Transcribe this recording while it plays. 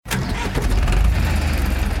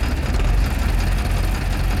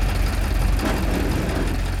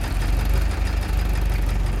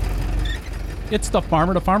It's the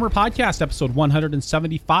Farmer to Farmer podcast, episode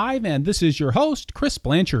 175, and this is your host, Chris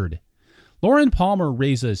Blanchard. Lauren Palmer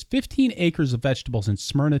raises 15 acres of vegetables in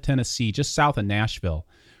Smyrna, Tennessee, just south of Nashville.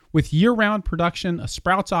 With year-round production, a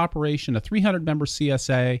Sprouts operation, a 300-member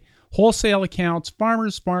CSA, wholesale accounts,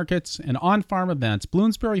 farmers markets, and on-farm events,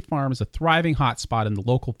 Bloomsbury Farm is a thriving hotspot in the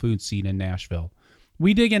local food scene in Nashville.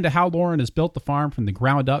 We dig into how Lauren has built the farm from the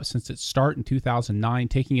ground up since its start in 2009,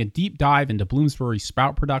 taking a deep dive into Bloomsbury's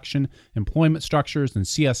sprout production, employment structures, and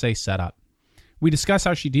CSA setup. We discuss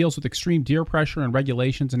how she deals with extreme deer pressure and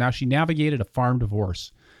regulations and how she navigated a farm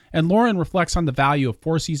divorce. And Lauren reflects on the value of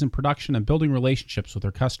four-season production and building relationships with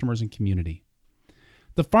her customers and community.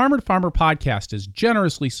 The Farmer to Farmer podcast is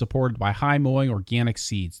generously supported by High Mowing Organic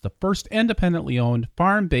Seeds, the first independently owned,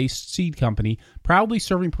 farm-based seed company proudly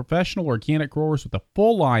serving professional organic growers with a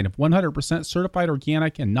full line of 100% certified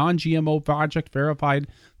organic and non-GMO project-verified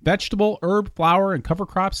vegetable, herb, flower, and cover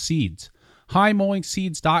crop seeds.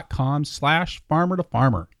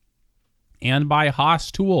 HighMowingSeeds.com/farmer-to-farmer. And by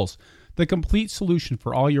Haas Tools, the complete solution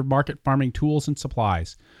for all your market farming tools and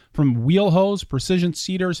supplies. From wheel hose, precision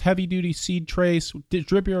seeders, heavy-duty seed trays,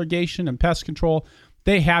 drip irrigation, and pest control,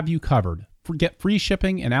 they have you covered. Get free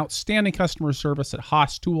shipping and outstanding customer service at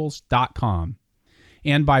HaasTools.com.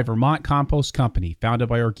 And by Vermont Compost Company, founded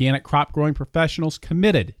by organic crop growing professionals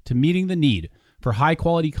committed to meeting the need for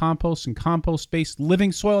high-quality compost and compost-based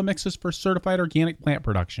living soil mixes for certified organic plant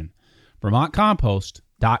production.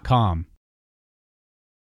 VermontCompost.com.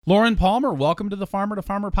 Lauren Palmer, welcome to the Farmer to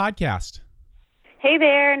Farmer podcast. Hey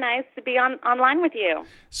there, nice to be online with you.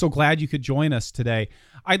 So glad you could join us today.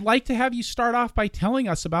 I'd like to have you start off by telling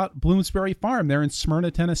us about Bloomsbury Farm there in Smyrna,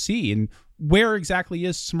 Tennessee, and where exactly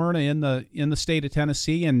is Smyrna in the state of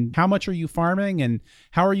Tennessee, and how much are you farming, and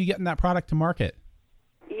how are you getting that product to market?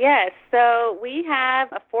 Yes, so we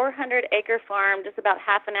have a 400-acre farm just about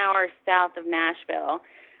half an hour south of Nashville.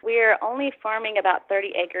 We are only farming about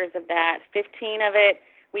 30 acres of that. 15 of it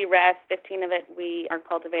we rest, 15 of it we are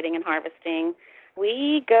cultivating and harvesting.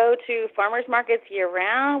 We go to farmers markets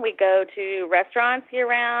year-round. We go to restaurants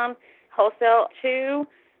year-round, wholesale too.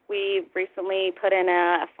 We recently put in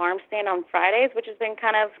a farm stand on Fridays, which has been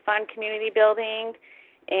kind of fun community building.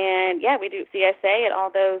 And, yeah, we do CSA at all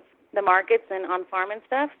the markets and on farm and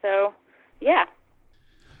stuff. So, yeah.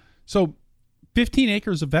 So 15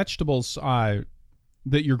 acres of vegetables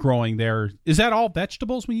that you're growing there. Is that all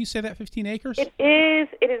vegetables when you say that 15 acres? It is.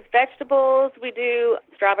 It is vegetables. We do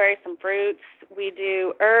strawberries, some fruits. We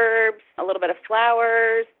do herbs, a little bit of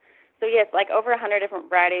flowers. So, yes, like over 100 different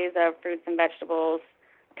varieties of fruits and vegetables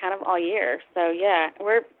kind of all year. So, yeah,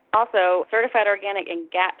 we're also certified organic and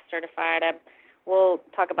GAP certified. We'll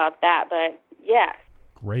talk about that, but, yeah.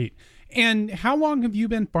 Great. And how long have you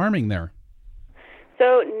been farming there?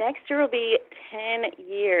 So next year will be 10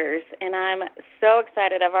 years, and I'm so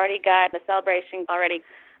excited. I've already got the celebration already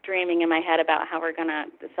dreaming in my head about how we're going to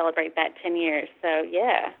celebrate that 10 years. So,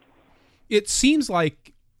 yeah. It seems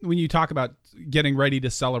like when you talk about getting ready to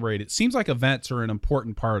celebrate, it seems like events are an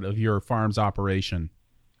important part of your farm's operation.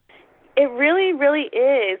 It really, really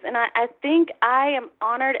is. And I think I am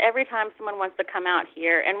honored every time someone wants to come out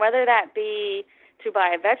here, and whether that be to buy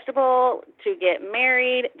a vegetable, to get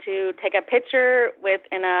married, to take a picture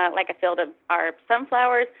in a field of our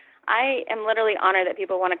sunflowers. I am literally honored that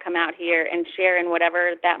people want to come out here and share in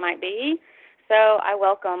whatever that might be. So I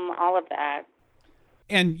welcome all of that.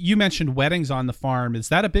 And you mentioned weddings on the farm. Is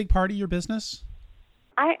that a big part of your business?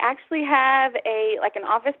 I actually have an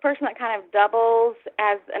office person that kind of doubles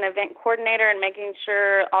as an event coordinator and making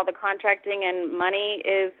sure all the contracting and money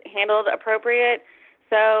is handled appropriate.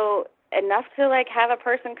 So enough to have a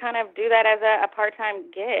person kind of do that as a part-time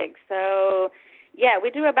gig. So, yeah, we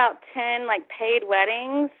do about 10 paid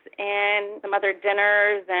weddings and some other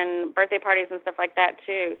dinners and birthday parties and stuff like that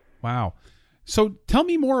too. Wow. So tell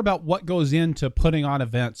me more about what goes into putting on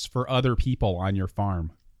events for other people on your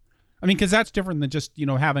farm. I mean, because that's different than just,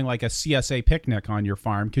 having a CSA picnic on your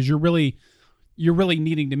farm, because you're really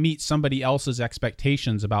needing to meet somebody else's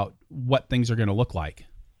expectations about what things are going to look like.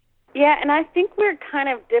 Yeah, and I think we're kind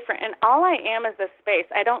of different. And all I am is a space.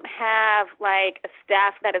 I don't have a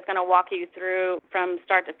staff that is going to walk you through from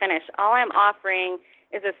start to finish. All I'm offering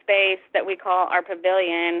is a space that we call our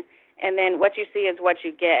pavilion, and then what you see is what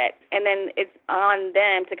you get. And then it's on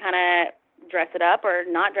them to kind of dress it up or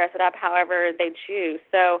not dress it up however they choose.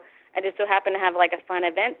 So I just so happen to have a fun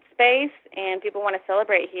event space, and people want to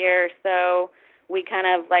celebrate here, so we kind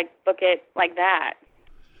of book it like that.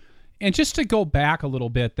 And just to go back a little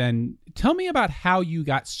bit then, tell me about how you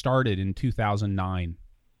got started in 2009.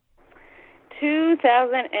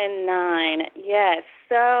 2009, yes.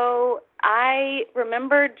 So I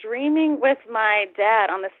remember dreaming with my dad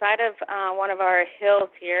on the side of one of our hills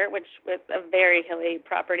here, which was a very hilly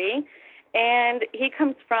property. And he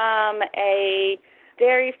comes from a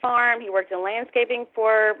dairy farm. He worked in landscaping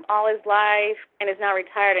for all his life and is now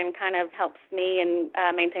retired and kind of helps me and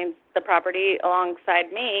maintains the property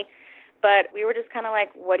alongside me. But we were just kind of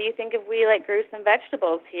like, what do you think if we grew some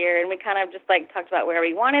vegetables here? And we kind of just talked about where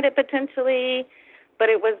we wanted it potentially, but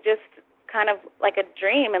it was just kind of like a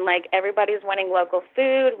dream, and everybody's wanting local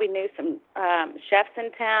food. We knew some chefs in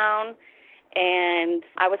town, and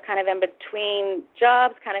I was kind of in between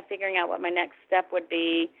jobs, kind of figuring out what my next step would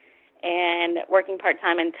be, and working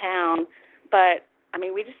part-time in town. But I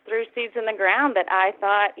mean, we just threw seeds in the ground that I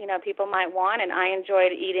thought, people might want, and I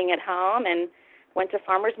enjoyed eating at home, and went to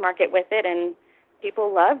farmers market with it, and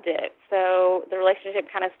people loved it. So the relationship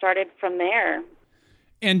kind of started from there.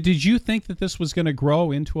 And did you think that this was going to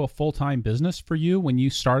grow into a full-time business for you when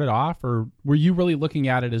you started off, or were you really looking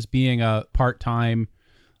at it as being a part-time,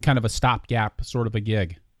 kind of a stopgap sort of a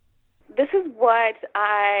gig? This is what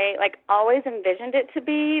I always envisioned it to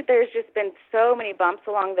be. There's just been so many bumps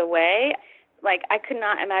along the way. I could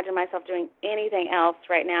not imagine myself doing anything else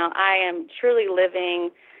right now. I am truly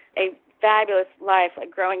living a fabulous life,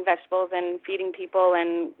 growing vegetables and feeding people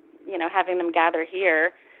and, having them gather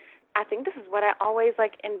here. I think this is what I always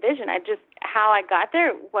envisioned. How I got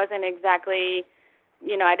there wasn't exactly,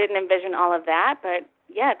 I didn't envision all of that, but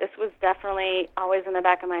yeah, this was definitely always in the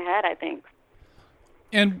back of my head, I think.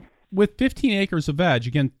 And with 15 acres of veg,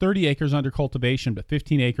 again, 30 acres under cultivation, but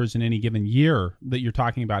 15 acres in any given year that you're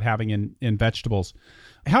talking about having in vegetables,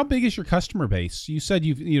 how big is your customer base? You said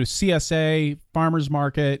you've, CSA, farmers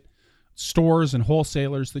market, stores and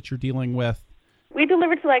wholesalers that you're dealing with. We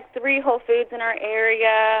deliver to 3 Whole Foods in our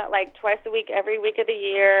area, twice a week, every week of the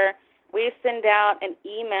year. We send out an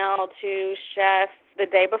email to chefs the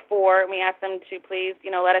day before, and we ask them to please,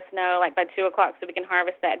 let us know by 2 o'clock so we can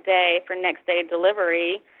harvest that day for next day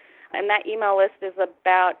delivery. And that email list is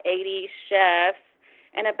about 80 chefs,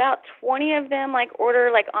 and about 20 of them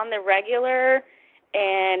order on the regular.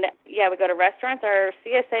 And yeah, we go to restaurants. Our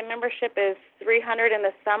CSA membership is $300 in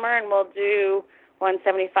the summer, and we'll do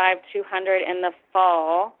 $175, $200 in the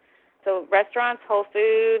fall. So restaurants, Whole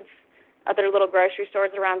Foods, other little grocery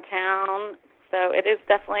stores around town. So it is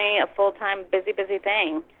definitely a full-time, busy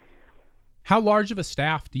thing. How large of a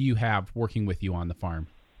staff do you have working with you on the farm?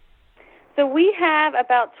 So we have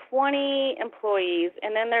about 20 employees,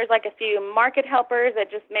 and then there's a few market helpers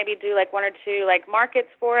that just maybe do 1 or 2 markets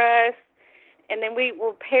for us. And then we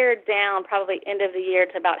will pare down probably end of the year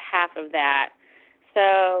to about half of that.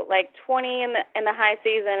 So 20 in the high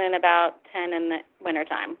season and about 10 in the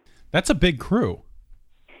wintertime. That's a big crew.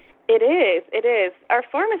 It is. Our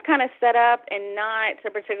farm is kind of set up and not so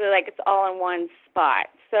particularly it's all in one spot.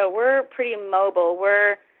 So we're pretty mobile.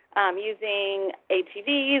 We're using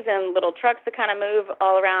ATVs and little trucks to kind of move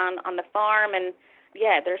all around on the farm. And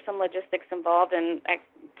yeah, there's some logistics involved, and it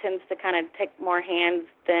tends to kind of take more hands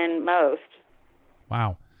than most.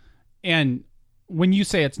 Wow. And when you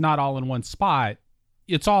say it's not all in one spot,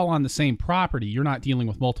 it's all on the same property. You're not dealing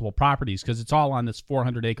with multiple properties because it's all on this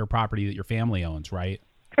 400-acre property that your family owns, right?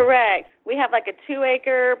 Correct. We have a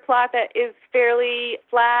 2-acre plot that is fairly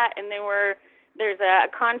flat, and then there's a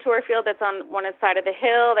contour field that's on one side of the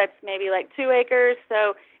hill that's maybe 2 acres.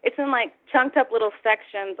 So it's in chunked up little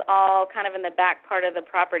sections all kind of in the back part of the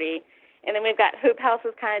property. And then we've got hoop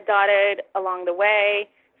houses kind of dotted along the way.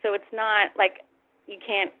 So it's not you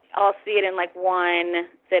can't all see it in one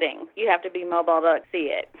sitting. You have to be mobile to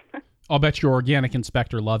see it. I'll bet your organic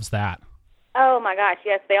inspector loves that. Oh my gosh,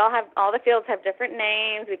 yes. All the fields have different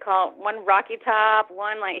names. We call one Rocky Top,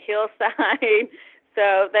 one Hillside.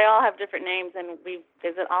 So they all have different names, and we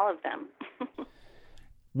visit all of them.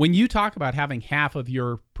 When you talk about having half of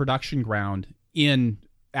your production ground in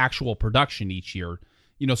actual production each year,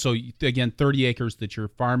 so again, 30 acres that you're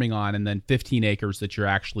farming on and then 15 acres that you're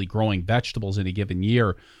actually growing vegetables in a given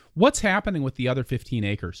year, what's happening with the other 15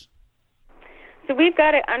 acres? So we've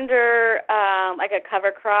got it under a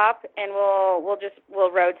cover crop, and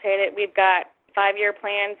we'll rotate it. We've got 5-year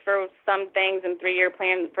plans for some things and 3-year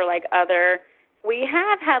plans for other. We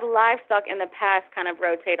have had livestock in the past kind of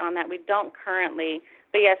rotate on that. We don't currently.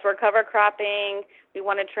 But yes, we're cover cropping. We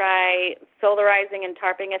want to try solarizing and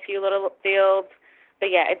tarping a few little fields. But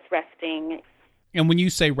yeah, it's resting. And when you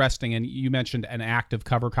say resting, and you mentioned an active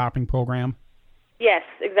cover cropping program? Yes,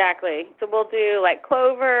 exactly. So we'll do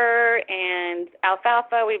clover and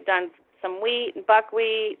alfalfa. We've done some wheat and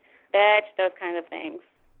buckwheat, vetch, those kinds of things.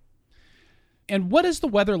 And what is the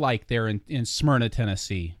weather like there in Smyrna,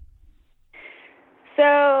 Tennessee?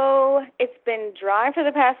 So So it's been dry for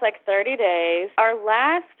the past 30 days. Our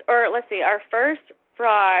first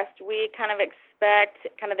frost, we kind of expect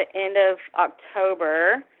kind of the end of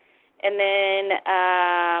October. And then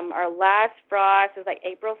our last frost is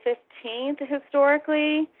April 15th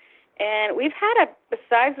historically. And we've had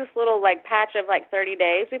besides this little patch of 30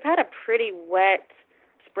 days, we've had a pretty wet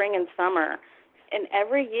spring and summer. And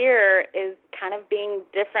every year is kind of being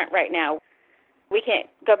different right now. We can't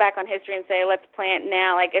go back on history and say, let's plant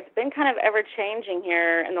now. It's been kind of ever-changing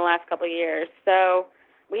here in the last couple of years. So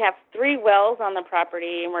we have 3 wells on the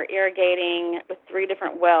property, and we're irrigating with 3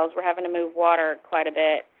 different wells. We're having to move water quite a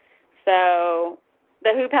bit. So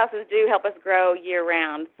the hoop houses do help us grow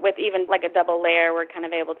year-round. With even a double layer, we're kind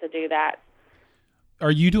of able to do that.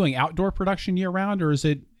 Are you doing outdoor production year-round, or is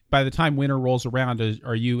it by the time winter rolls around,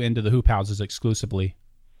 are you into the hoop houses exclusively?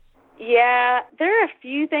 Yeah, there are a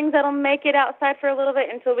few things that'll make it outside for a little bit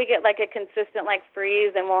until we get a consistent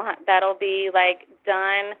freeze, and that'll be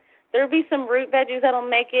done. There'll be some root veggies that'll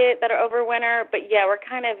make it that are over winter, but yeah, we're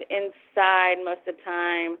kind of inside most of the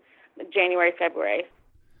time, January, February.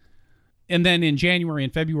 And then in January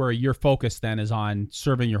and February, your focus then is on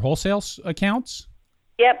serving your wholesale accounts?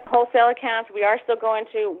 Yep, wholesale accounts. We are still going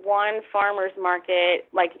to one farmer's market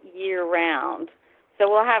year-round. So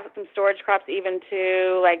we'll have some storage crops even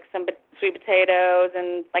too, some sweet potatoes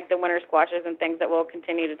and the winter squashes and things that we'll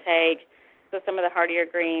continue to take. So some of the hardier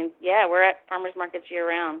greens. Yeah, we're at farmers markets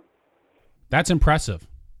year-round. That's impressive.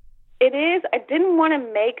 It is. I didn't want to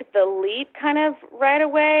make the leap kind of right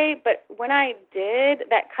away, but when I did,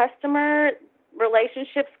 that customer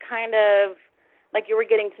relationships kind of, you were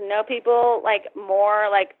getting to know people more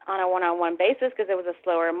on a one-on-one basis because it was a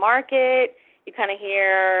slower market. You kind of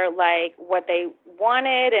hear what they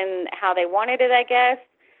wanted and how they wanted it, I guess.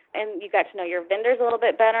 And you got to know your vendors a little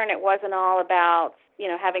bit better, and it wasn't all about,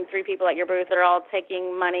 having 3 people at your booth that are all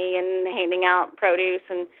taking money and handing out produce.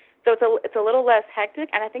 And so it's a little less hectic.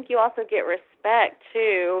 And I think you also get respect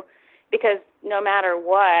too, because no matter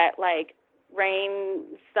what, rain,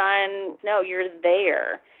 sun, snow, you're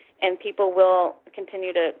there. And people will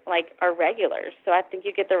continue to, are regulars. So I think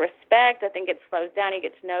you get the respect. I think it slows down. You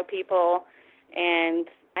get to know people. And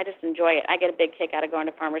I just enjoy it. I get a big kick out of going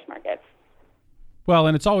to farmers markets. Well,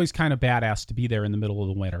 and it's always kind of badass to be there in the middle of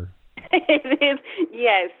the winter. It is.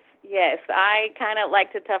 Yes. I kind of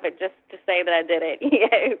like to tough it just to say that I did it.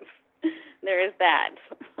 Yes, there is that.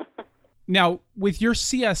 Now, with your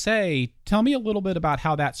CSA, tell me a little bit about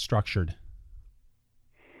how that's structured.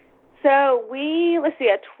 So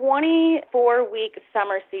a 24-week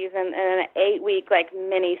summer season and an 8-week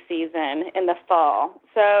mini season in the fall.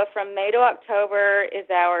 So from May to October is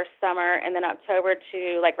our summer, and then October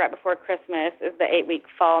to right before Christmas is the 8-week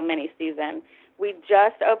fall mini season. We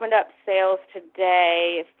just opened up sales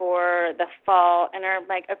today for the fall and are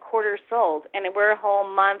a quarter sold, and we're a whole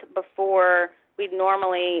month before we'd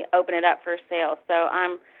normally open it up for sale. So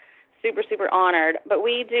I'm super, super honored. But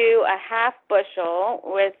we do a half bushel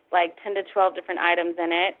with 10 to 12 different items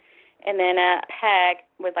in it, and then a peck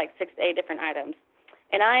with 6 to 8 different items.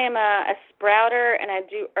 And I am a sprouter, and I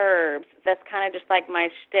do herbs. That's kind of just my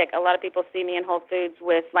shtick. A lot of people see me in Whole Foods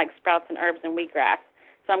with sprouts and herbs and wheatgrass.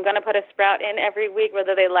 So I'm going to put a sprout in every week,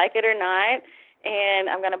 whether they like it or not, and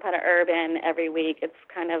I'm going to put an herb in every week. It's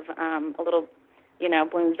kind of a little,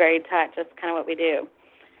 Bloomsbury touch. That's kind of what we do.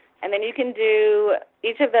 And then you can do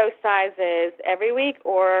each of those sizes every week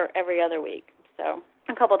or every other week. So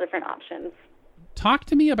a couple different options. Talk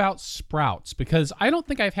to me about sprouts, because I don't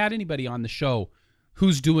think I've had anybody on the show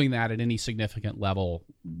who's doing that at any significant level.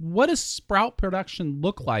 What does sprout production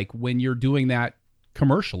look like when you're doing that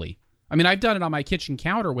commercially? I mean, I've done it on my kitchen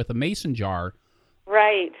counter with a mason jar.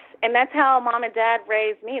 Right. And that's how Mom and Dad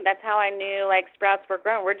raised me. That's how I knew sprouts were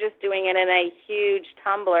grown. We're just doing it in a huge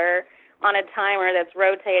tumbler on a timer that's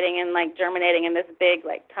rotating and germinating in this big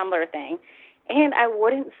tumbler thing. And I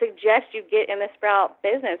wouldn't suggest you get in the sprout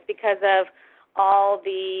business because of all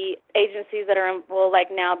the agencies that will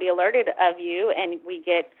now be alerted of you, and we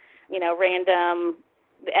get random,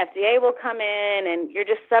 the FDA will come in, and you're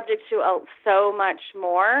just subject to so much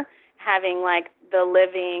more. Having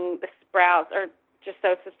the sprouts are just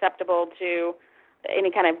so susceptible to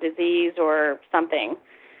any kind of disease or something.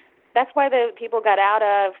 That's why the people got out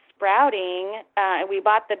of sprouting. We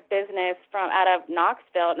bought the business out of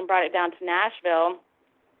Knoxville and brought it down to Nashville.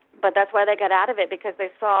 But that's why they got out of it, because they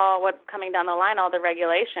saw what's coming down the line, all the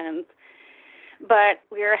regulations. But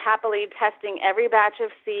we're happily testing every batch of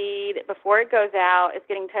seed before it goes out. It's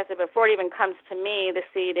getting tested before it even comes to me, the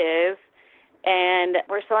seed is. And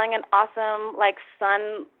we're selling an awesome,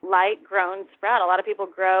 sunlight grown sprout. A lot of people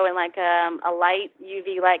grow in a light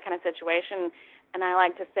UV light kind of situation. And I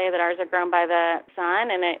like to say that ours are grown by the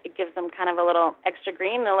sun, and it gives them kind of a little extra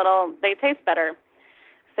green, they taste better.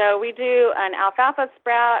 So we do an alfalfa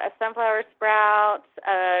sprout, a sunflower sprout,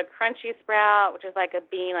 a crunchy sprout, which is like a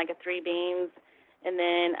bean, like a 3 beans, and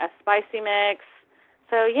then a spicy mix.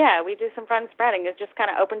 So, yeah, we do some fun sprouting. It just kind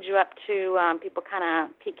of opens you up to people kind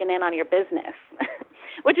of peeking in on your business,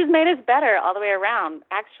 which has made us better all the way around,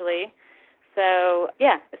 actually. So,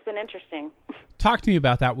 yeah, it's been interesting. Talk to me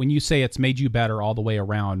about that. When you say it's made you better all the way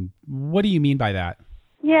around, what do you mean by that?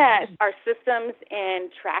 Yeah, our systems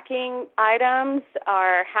and tracking items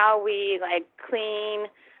are how we clean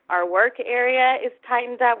our work area is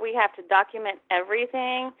tightened up. We have to document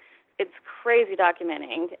everything. It's crazy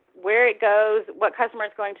documenting where it goes, what customer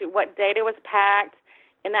is going to, what data was packed,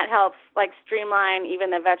 and that helps streamline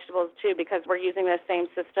even the vegetables too, because we're using the same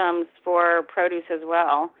systems for produce as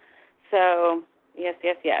well. So yes.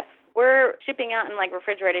 We're shipping out in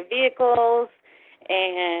refrigerated vehicles,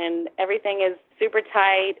 and everything is super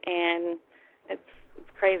tight, and it's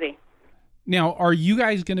crazy. Now, are you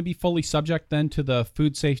guys going to be fully subject then to the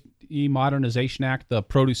Food Safety Modernization Act, the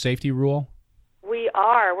produce safety rule? We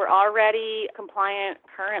are. We're already compliant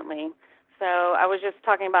currently. So I was just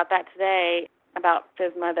talking about that today, about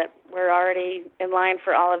FSMA, that we're already in line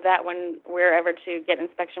for all of that when we're ever to get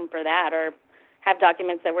inspection for that or have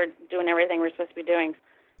documents that we're doing everything we're supposed to be doing.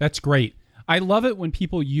 That's great. I love it when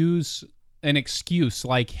people use an excuse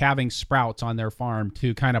like having sprouts on their farm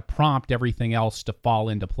to kind of prompt everything else to fall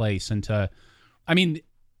into place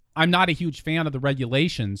I'm not a huge fan of the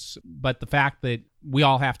regulations, but the fact that we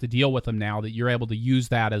all have to deal with them now, that you're able to use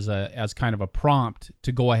that as kind of a prompt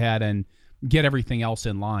to go ahead and get everything else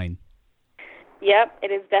in line. Yep,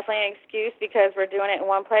 it is definitely an excuse because we're doing it in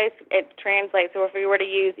one place. It translates. So if we were to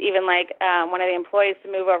use even one of the employees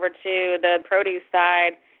to move over to the produce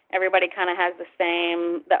side, everybody kind of has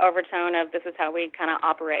the overtone of this is how we kind of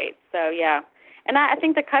operate. So, yeah. And I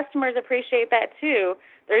think the customers appreciate that, too.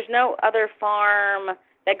 There's no other farm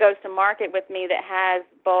that goes to market with me that has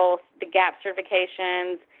both the GAP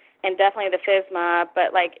certifications and definitely the FSMA,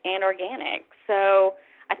 but and organic. So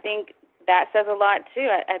I think that says a lot, too.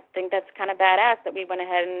 I think that's kind of badass that we went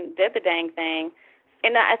ahead and did the dang thing.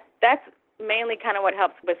 And that's mainly kind of what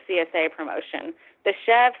helps with CSA promotion. The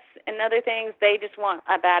chefs and other things, they just want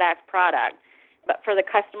a badass product. But for the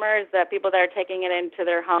customers, the people that are taking it into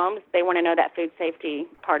their homes, they want to know that food safety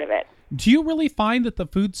part of it. Do you really find that the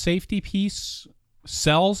food safety piece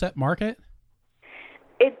sells at market?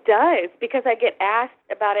 It does, because I get asked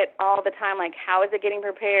about it all the time, how is it getting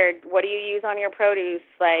prepared? What do you use on your produce?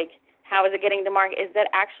 How is it getting to market? Is that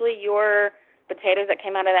actually your potatoes that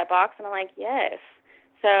came out of that box? And I'm like, yes.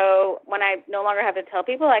 So when I no longer have to tell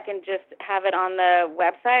people, I can just have it on the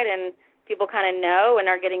website and people kind of know and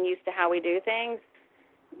are getting used to how we do things.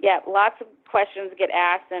 Yeah, lots of questions get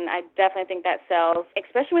asked, and I definitely think that sells,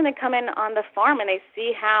 especially when they come in on the farm and they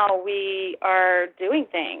see how we are doing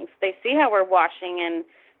things. They see how we're washing and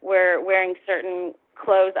we're wearing certain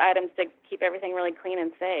clothes items to keep everything really clean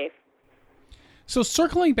and safe. So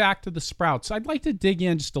circling back to the sprouts, I'd like to dig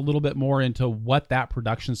in just a little bit more into what that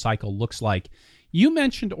production cycle looks like. You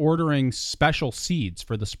mentioned ordering special seeds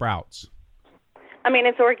for the sprouts.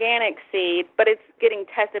 It's organic seed, but it's getting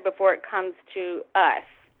tested before it comes to us.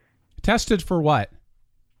 Tested for what?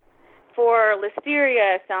 For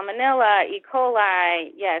Listeria, Salmonella, E.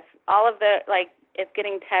 coli, yes. All of it's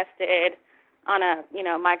getting tested on a,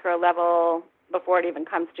 micro level before it even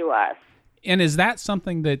comes to us. And is that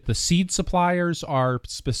something that the seed suppliers are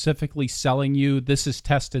specifically selling you? This is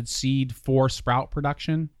tested seed for sprout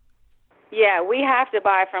production? Yeah, we have to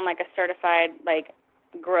buy from a certified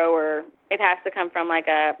grower. It has to come from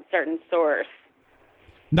a certain source.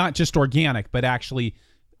 Not just organic, but actually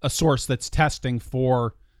a source that's testing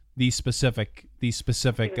for these specific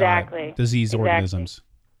exactly. Disease organisms.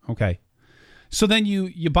 Okay. So then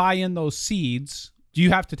you buy in those seeds. Do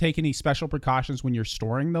you have to take any special precautions when you're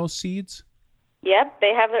storing those seeds? Yep,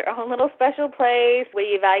 they have their own little special place.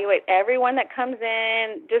 We evaluate everyone that comes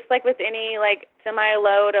in, just like with any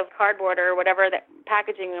semi-load of cardboard or whatever that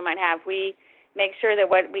packaging we might have. We make sure that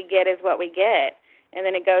what we get is what we get, and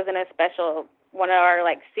then it goes in a special one of our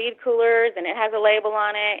seed coolers, and it has a label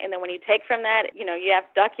on it. And then when you take from that, you have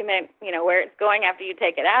to document where it's going after you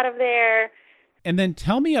take it out of there. And then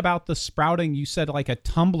tell me about the sprouting. You said a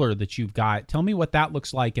tumbler that you've got. Tell me what that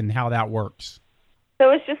looks like and how that works. So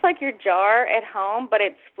it's just like your jar at home, but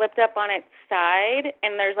it's flipped up on its side,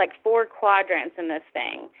 and there's 4 quadrants in this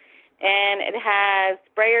thing. And it has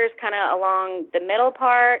sprayers kind of along the middle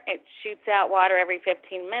part. It shoots out water every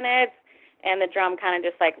 15 minutes, and the drum kind of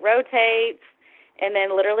just rotates. And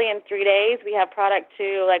then literally in 3 days, we have product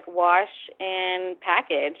to like wash and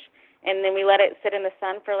package. And then we let it sit in the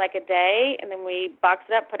sun for like a day, and then we box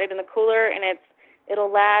it up, put it in the cooler, and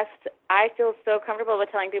it'll last. I feel so comfortable with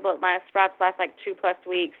telling people that my sprouts last like 2+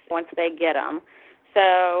 weeks once they get them.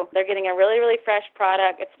 So they're getting a really, really fresh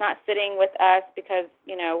product. It's not sitting with us because,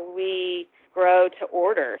 we grow to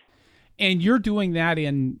order. And you're doing that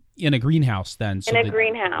in a greenhouse then? In a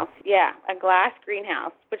greenhouse, yeah, a glass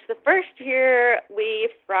greenhouse, which the first year we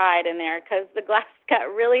fried in there because the glass got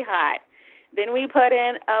really hot. Then we put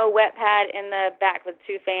in a wet pad in the back with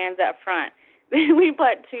 2 fans up front. Then we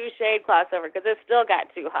put 2 shade cloths over because it still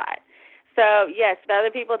got too hot. So, yes, the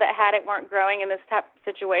other people that had it weren't growing in this type of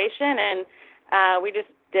situation, and we just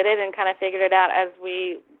did it and kind of figured it out as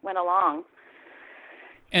we went along.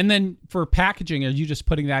 And then for packaging, are you just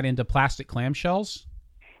putting that into plastic clamshells?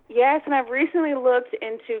 Yes, and I've recently looked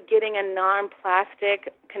into getting a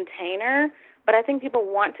non-plastic container, but I think people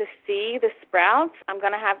want to see the sprouts. I'm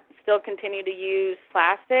going to still continue to use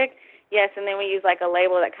plastic. Yes, and then we use like a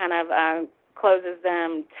label that kind of closes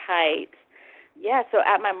them tight. Yeah, so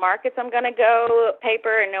at my markets, I'm going to go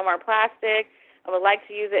paper and no more plastic. I would like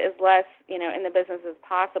to use it as less, in the business as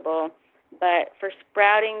possible. But for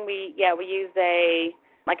sprouting, we use a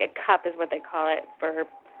cup is what they call it for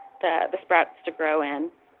the sprouts to grow in.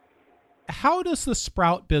 How does the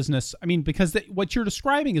sprout business, because what you're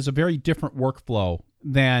describing is a very different workflow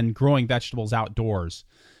than growing vegetables outdoors.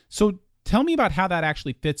 So tell me about how that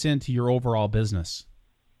actually fits into your overall business.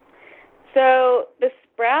 So the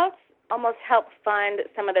sprouts almost help fund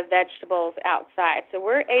some of the vegetables outside. So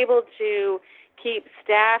we're able to keep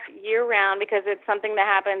staff year-round because it's something that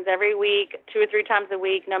happens every week, 2 or 3 times a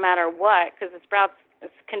week, no matter what, because the sprouts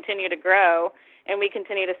continue to grow and we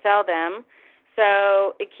continue to sell them.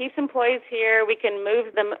 So it keeps employees here. We can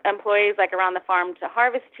move the employees like around the farm to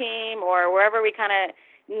harvest team or wherever we kind of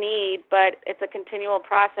need, but it's a continual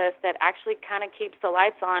process that actually kind of keeps the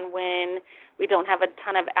lights on when we don't have a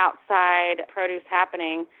ton of outside produce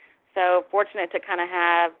happening. So fortunate to kind of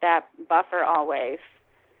have that buffer always.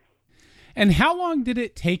 And how long did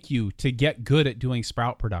it take you to get good at doing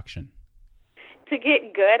sprout production? To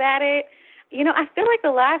get good at it, I feel like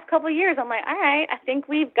the last couple of years, I'm like, all right, I think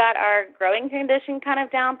we've got our growing condition kind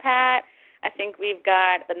of down pat. I think we've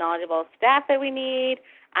got the knowledgeable staff that we need.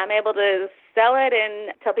 I'm able to sell it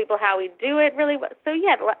and tell people how we do it really well. So,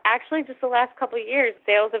 yeah, actually just the last couple of years,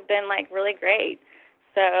 sales have been, really great.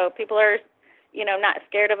 So people are, not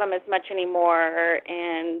scared of them as much anymore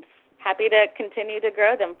and happy to continue to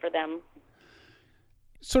grow them for them.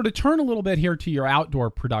 So to turn a little bit here to your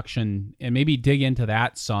outdoor production and maybe dig into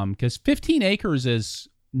that some, because 15 acres is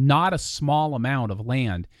not a small amount of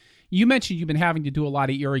land. You mentioned you've been having to do a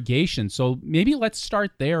lot of irrigation, so maybe let's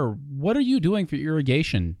start there. What are you doing for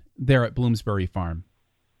irrigation there at Bloomsbury Farm?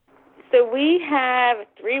 So we have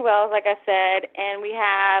 3 wells, like I said, and we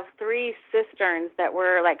have 3 cisterns that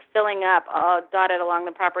we're filling up all dotted along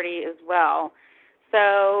the property as well.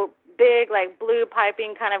 So big blue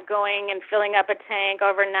piping kind of going and filling up a tank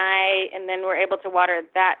overnight, and then we're able to water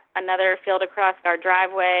another field across our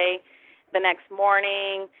driveway the next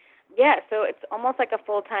morning. Yeah, so it's almost like a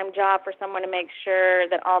full-time job for someone to make sure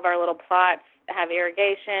that all of our little plots have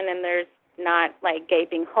irrigation and there's not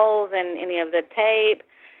gaping holes in any of the tape.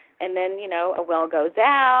 And then, a well goes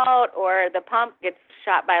out or the pump gets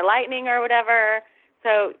shot by lightning or whatever.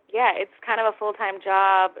 So, yeah, it's kind of a full-time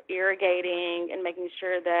job irrigating and making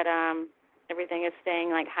sure that everything is staying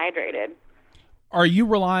hydrated. Are you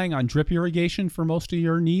relying on drip irrigation for most of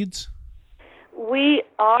your needs? We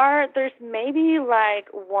are. There's maybe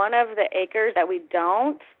 1 of the acres that we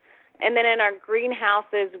don't. And then in our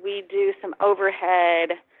greenhouses, we do some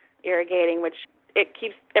overhead irrigating, which it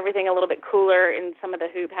keeps everything a little bit cooler in some of the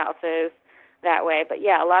hoop houses that way. But,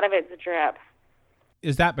 yeah, a lot of it's drip.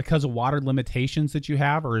 Is that because of water limitations that you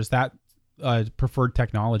have, or is that preferred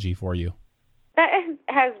technology for you? That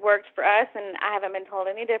has worked for us, and I haven't been told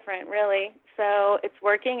any different, really. So it's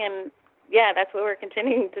working, and, yeah, that's what we're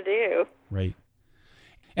continuing to do. Right.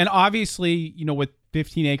 And obviously, with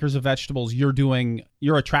 15 acres of vegetables,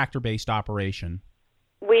 you're a tractor-based operation.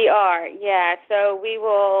 We are, yeah. So we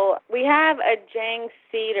have a Jang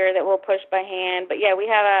seeder that we'll push by hand, but, yeah, we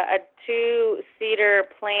have a 2-seater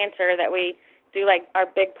planter that we do our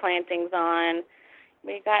big plantings on.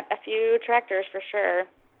 We got a few tractors for sure.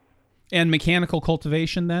 And mechanical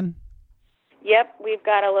cultivation then? Yep, we've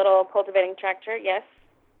got a little cultivating tractor, yes.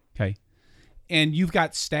 Okay. And you've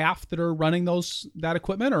got staff that are running that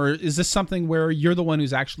equipment, or is this something where you're the one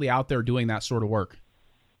who's actually out there doing that sort of work?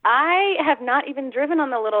 I have not even driven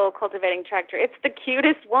on the little cultivating tractor. It's the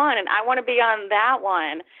cutest one, and I want to be on that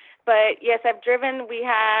one. But yes, I've driven. We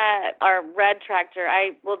had our red tractor.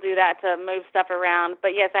 I will do that to move stuff around.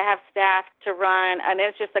 But yes, I have staff to run, and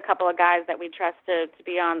it's just a couple of guys that we trust to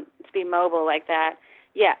be mobile like that.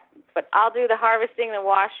 Yeah, but I'll do the harvesting, the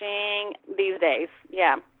washing these days.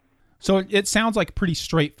 Yeah. So it sounds like a pretty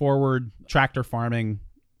straightforward tractor farming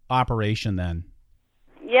operation then.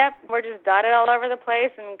 Yep, we're just dotted all over the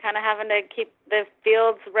place and kind of having to keep the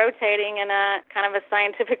fields rotating in a kind of a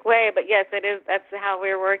scientific way. But yes, it is. That's how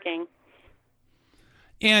we're working.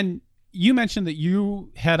 And you mentioned that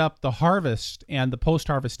you head up the harvest and the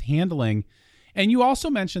post-harvest handling. And you also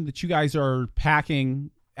mentioned that you guys are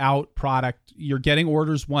packing out product. You're getting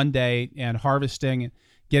orders one day and harvesting,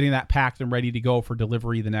 getting that packed and ready to go for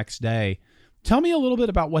delivery the next day. Tell me a little bit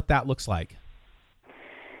about what that looks like.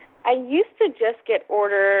 I used to just get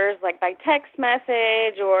orders like by text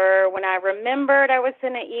message, or when I remembered I would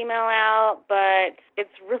send an email out, but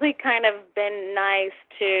it's really kind of been nice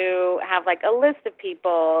to have like a list of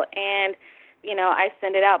people, and, you know, I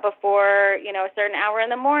send it out before, you know, a certain hour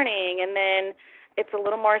in the morning, and then it's a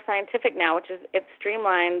little more scientific now, which is, it's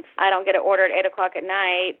streamlined. I don't get an order at 8 o'clock at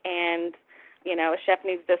night, and, you know, a chef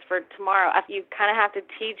needs this for tomorrow. You kind of have to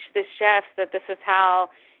teach the chefs that this is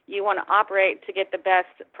how you want to operate to get the best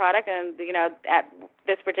product, and, you know, at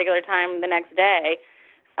this particular time the next day.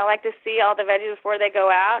 I like to see all the veggies before they go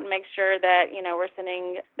out and make sure that, you know, we're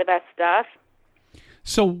sending the best stuff.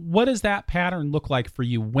 So what does that pattern look like for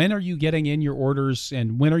you? When are you getting in your orders,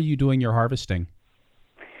 and when are you doing your harvesting?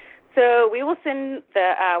 So we will send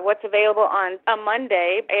the what's available on a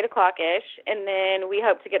Monday, 8 o'clock-ish, and then we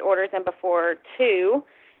hope to get orders in before 2.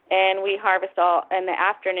 And we harvest all in the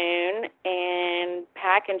afternoon and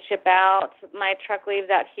pack and ship out. My truck leaves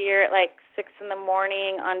out here at like 6 in the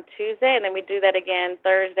morning on Tuesday, and then we do that again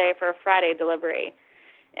Thursday for a Friday delivery.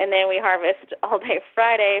 And then we harvest all day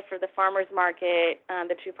Friday for the farmers market,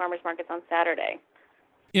 the 2 farmers markets on Saturday.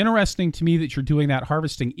 Interesting to me that you're doing that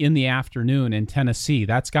harvesting in the afternoon in Tennessee.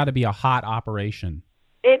 That's got to be a hot operation.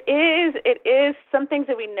 It is some things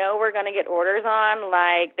that we know we're going to get orders on,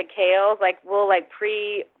 like the kales. Like we'll like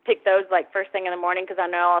pre-pick those like first thing in the morning because I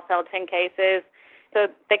know I'll sell 10 cases. So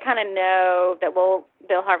they kind of know that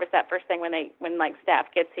they'll harvest that first thing when like staff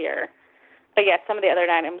gets here. But yes, some of the other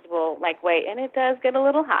items will like wait, and it does get a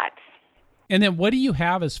little hot. And then what do you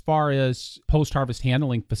have as far as post-harvest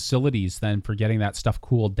handling facilities then for getting that stuff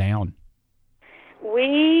cooled down?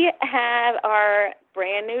 We have our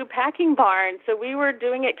brand new packing barn. So we were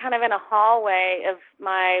doing it kind of in a hallway of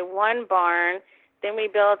my one barn. Then we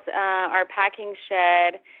built our packing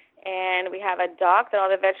shed, and we have a dock that all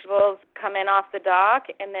the vegetables come in off the dock.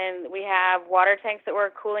 And then we have water tanks that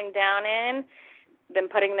we're cooling down in, then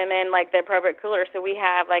putting them in like the appropriate cooler. So we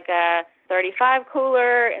have like a 35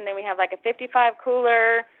 cooler, and then we have like a 55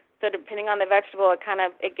 cooler. So depending on the vegetable,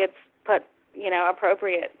 it gets put, you know,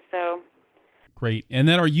 appropriate. So. Great. And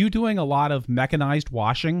then are you doing a lot of mechanized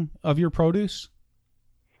washing of your produce?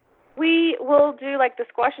 We will do like the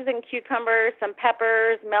squashes and cucumbers, some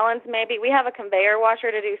peppers, melons maybe. We have a conveyor washer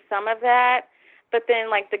to do some of that, but then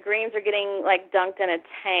like the greens are getting like dunked in a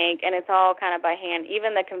tank, and it's all kind of by hand.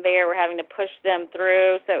 Even the conveyor, we're having to push them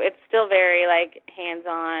through, so it's still very like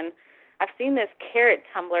hands-on. I've seen this carrot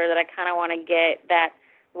tumbler that I kind of want to get that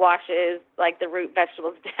washes like the root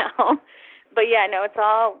vegetables down. But yeah, no, it's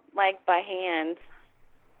all like by hand.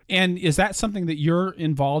 And is that something that you're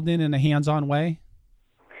involved in a hands-on way?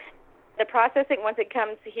 The processing once it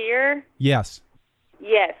comes here? Yes.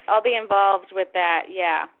 Yes, I'll be involved with that,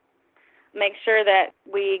 yeah. Make sure that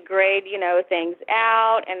we grade, you know, things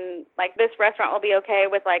out, and like this restaurant will be okay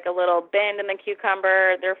with like a little bend in the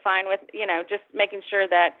cucumber. They're fine with, you know, just making sure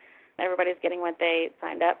that everybody's getting what they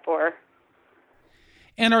signed up for.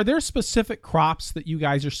 And are there specific crops that you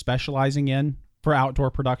guys are specializing in for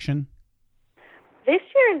outdoor production? This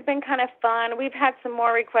year has been kind of fun. We've had some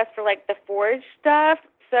more requests for like the forage stuff.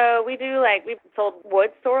 So we've sold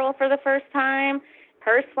wood sorrel for the first time,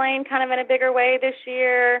 purslane kind of in a bigger way this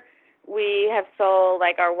year. We have sold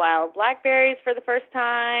like our wild blackberries for the first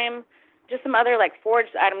time, just some other like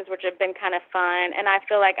foraged items which have been kind of fun. And I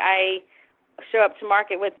feel like I show up to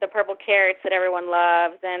market with the purple carrots that everyone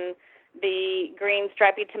loves, and the green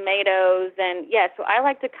stripy tomatoes. And yeah, so I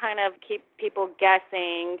like to kind of keep people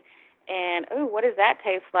guessing and, oh, what does that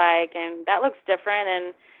taste like? And that looks different.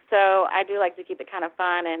 And so I do like to keep it kind of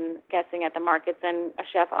fun and guessing at the markets and a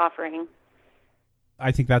chef offering.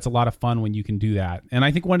 I think that's a lot of fun when you can do that. And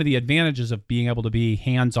I think one of the advantages of being able to be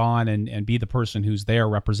hands-on and be the person who's there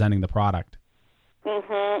representing the product.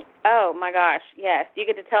 Mm-hmm. Oh, my gosh, yes. You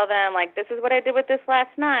get to tell them, like, this is what I did with this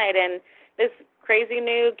last night, and this crazy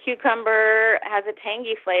new cucumber has a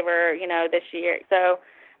tangy flavor, you know, this year. So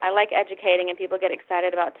I like educating, and people get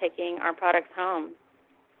excited about taking our products home.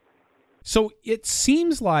 So it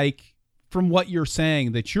seems like, from what you're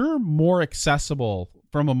saying, that you're more accessible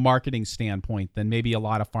from a marketing standpoint than maybe a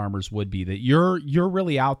lot of farmers would be, that you're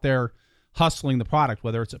really out there hustling the product,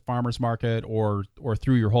 whether it's at farmers market or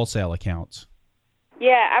through your wholesale accounts.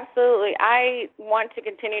 Yeah, absolutely. I want to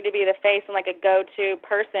continue to be the face and like a go-to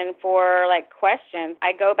person for like questions.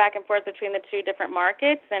 I go back and forth between the two different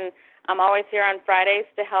markets, and I'm always here on Fridays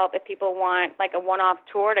to help if people want like a one-off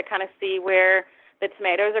tour to kind of see where the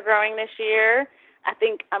tomatoes are growing this year. I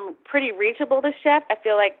think I'm pretty reachable to chef. I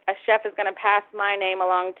feel like a chef is going to pass my name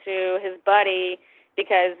along to his buddy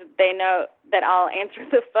because they know that I'll answer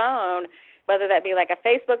the phone, whether that be like a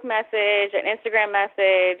Facebook message, an Instagram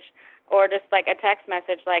message, or just like a text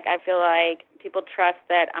message. Like, I feel like people trust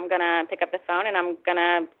that I'm going to pick up the phone and I'm going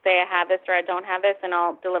to say I have this or I don't have this, and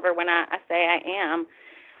I'll deliver when I say I am.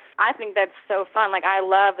 I think that's so fun. Like, I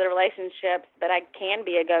love the relationships that I can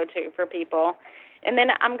be a go-to for people. And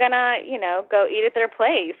then I'm going to, go eat at their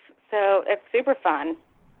place. So it's super fun.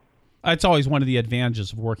 It's always one of the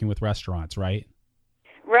advantages of working with restaurants, right?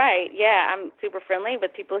 Right, yeah. I'm super friendly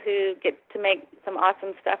with people who get to make some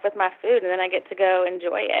awesome stuff with my food, and then I get to go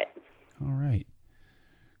enjoy it. All right.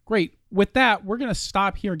 Great. With that, we're going to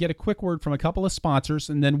stop here and get a quick word from a couple of sponsors,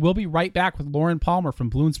 and then we'll be right back with Lauren Palmer from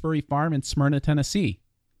Bloomsbury Farm in Smyrna, Tennessee.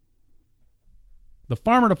 The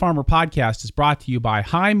Farmer to Farmer podcast is brought to you by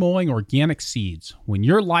High Mowing Organic Seeds. When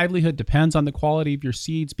your livelihood depends on the quality of your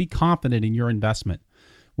seeds, be confident in your investment.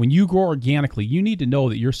 When you grow organically, you need to know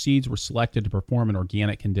that your seeds were selected to perform in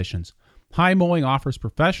organic conditions. High Mowing offers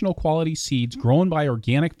professional quality seeds grown by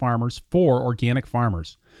organic farmers for organic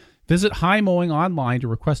farmers. Visit High Mowing online to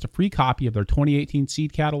request a free copy of their 2018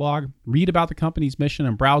 seed catalog, read about the company's mission,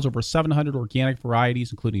 and browse over 700 organic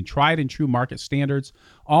varieties, including tried and true market standards,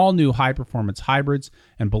 all new high-performance hybrids,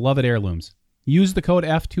 and beloved heirlooms. Use the code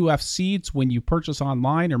F2FSEEDS when you purchase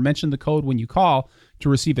online, or mention the code when you call to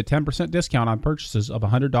receive a 10% discount on purchases of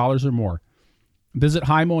 $100 or more. Visit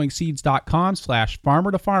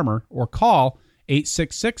highmowingseeds.com/farmer-to-farmer or call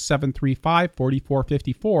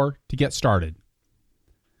 866-735-4454 to get started.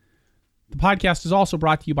 The podcast is also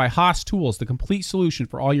brought to you by Haas Tools, the complete solution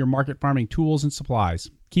for all your market farming tools and supplies.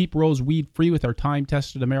 Keep rows weed-free with our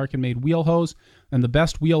time-tested American-made wheel hose and the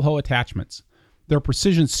best wheel hoe attachments. Their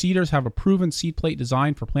precision seeders have a proven seed plate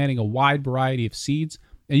design for planting a wide variety of seeds,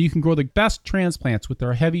 and you can grow the best transplants with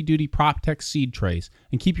their heavy-duty PropTech seed trays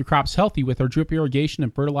and keep your crops healthy with their drip irrigation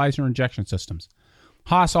and fertilizer injection systems.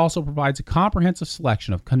 Haas also provides a comprehensive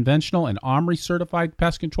selection of conventional and OMRI-certified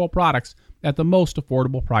pest control products at the most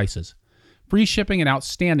affordable prices. Free shipping and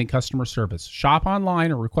outstanding customer service. Shop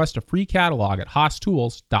online or request a free catalog at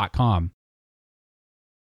HaasTools.com.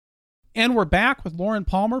 And we're back with Lauren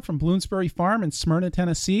Palmer from Bloomsbury Farm in Smyrna,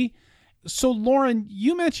 Tennessee. So, Lauren,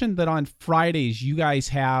 you mentioned that on Fridays you guys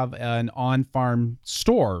have an on-farm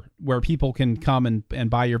store where people can come and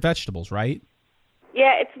buy your vegetables, right?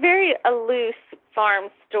 Yeah, it's very a loose farm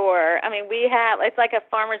store. I mean, it's like a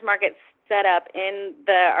farmer's market set up in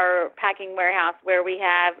our packing warehouse where we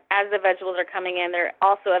have, as the vegetables are coming in, they're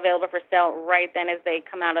also available for sale right then as they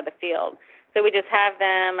come out of the field. So we just have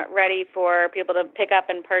them ready for people to pick up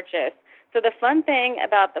and purchase. So the fun thing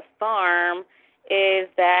about the farm is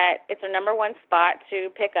that it's our number one spot to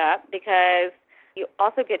pick up because you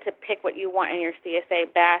also get to pick what you want in your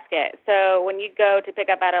CSA basket. So when you go to pick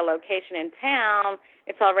up at a location in town,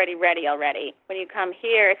 it's already ready already. When you come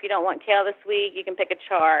here, if you don't want kale this week, you can pick a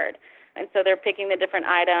chard. And so they're picking the different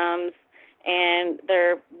items, and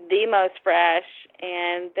they're the most fresh.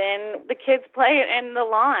 And then the kids play in the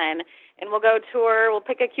lawn, and we'll go tour. We'll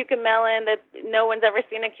pick a cucamelon that no one's ever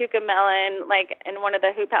seen a cucamelon, like in one of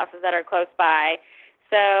the hoop houses that are close by.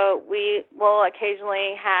 So we will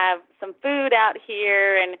occasionally have some food out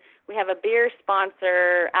here, and we have a beer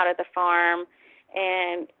sponsor out at the farm.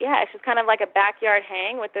 And, yeah, it's just kind of like a backyard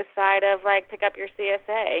hang with this side of, like, pick up your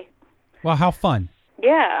CSA. Well, how fun.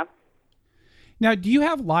 Yeah. Now, do you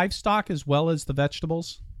have livestock as well as the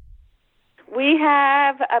vegetables? We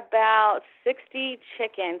have about 60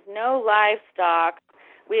 chickens, no livestock.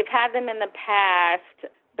 We've had them in the past,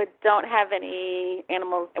 but don't have any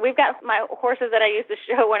animals. We've got my horses that I used to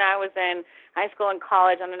show when I was in high school and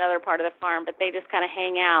college on another part of the farm, but they just kind of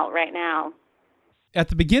hang out right now. At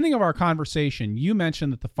the beginning of our conversation, you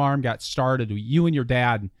mentioned that the farm got started with you and your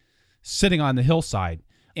dad sitting on the hillside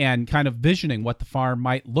and kind of visioning what the farm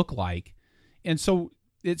might look like. And so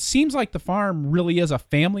it seems like the farm really is a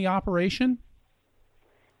family operation.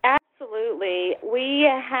 Absolutely. We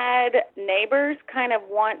had neighbors kind of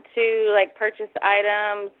want to like purchase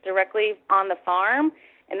items directly on the farm.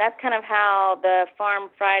 And that's kind of how the Farm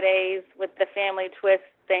Fridays with the family twist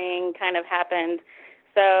thing kind of happened.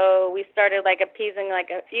 So we started like appeasing like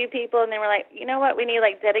a few people, and then we're like, you know what, we need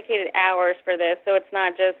like dedicated hours for this, so it's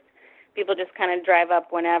not just people just kind of drive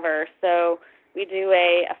up whenever. So we do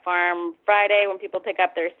a Farm Friday when people pick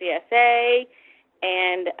up their CSA,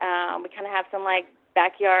 and we kind of have some like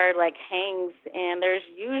backyard like hangs, and there's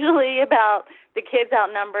usually about the kids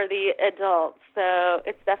outnumber the adults, so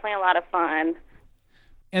it's definitely a lot of fun.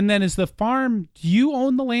 And then is the farm, do you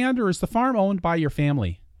own the land, or is the farm owned by your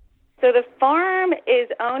family? So the farm is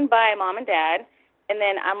owned by Mom and Dad, and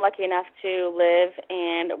then I'm lucky enough to live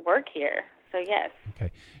and work here. So yes.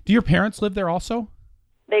 Okay. Do your parents live there also?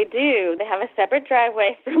 They do. They have a separate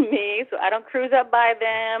driveway from me, so I don't cruise up by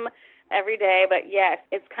them every day. But yes,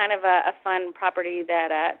 it's kind of a fun property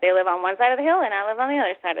that they live on one side of the hill and I live on the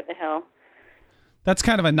other side of the hill. That's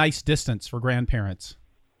kind of a nice distance for grandparents.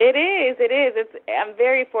 It is. It is. I'm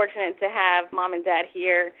very fortunate to have Mom and Dad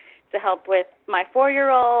here to help with my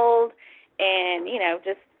 4-year-old, and, you know,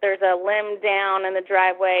 just there's a limb down in the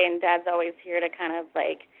driveway, and Dad's always here to kind of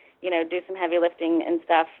like, you know, do some heavy lifting and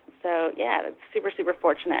stuff. So, yeah, that's super, super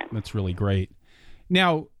fortunate. That's really great.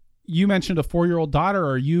 Now, you mentioned a 4-year-old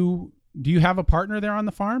daughter. Do you have a partner there on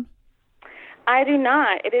the farm? I do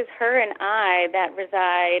not. It is her and I that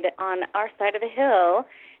reside on our side of the hill,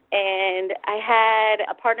 and I had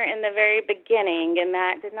a partner in the very beginning, and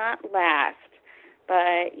that did not last.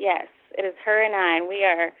 But yes, it is her and I, and we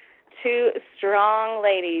are two strong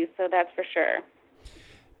ladies, so that's for sure.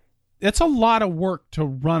 It's a lot of work to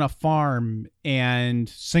run a farm and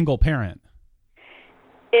single parent.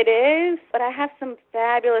 It is, but I have some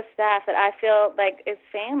fabulous staff that I feel like is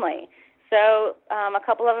family. So a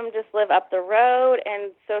couple of them just live up the road,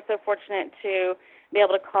 and so fortunate to be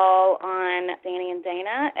able to call on Danny and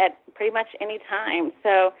Dana at pretty much any time.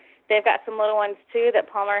 So they've got some little ones, too, that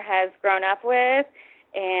Palmer has grown up with.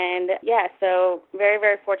 And, yeah, so very,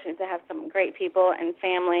 very fortunate to have some great people and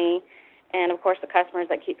family and, of course, the customers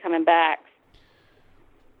that keep coming back.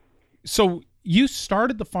 So you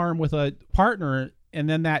started the farm with a partner, and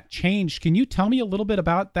then that changed. Can you tell me a little bit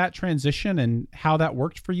about that transition and how that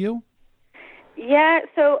worked for you? Yeah,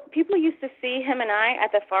 so people used to see him and I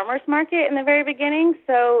at the farmer's market in the very beginning.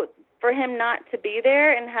 So for him not to be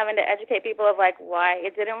there and having to educate people of like why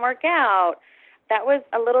it didn't work out, that was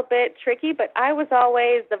a little bit tricky. But I was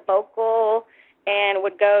always the vocal and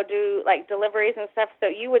would go do like deliveries and stuff. So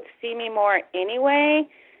you would see me more anyway.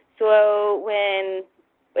 So when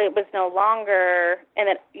it was no longer, and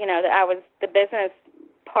that, you know, that I was the business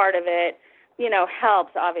part of it, you know,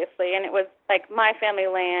 helps obviously. And it was like my family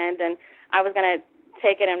land, and I was going to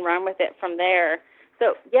take it and run with it from there.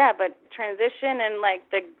 So, yeah, but transition and, like,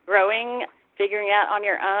 the growing, figuring out on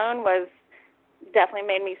your own was definitely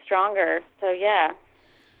made me stronger. So, yeah.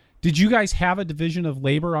 Did you guys have a division of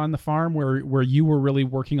labor on the farm where you were really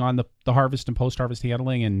working on the harvest and post-harvest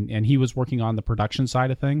handling and he was working on the production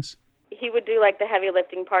side of things? He would do, like, the heavy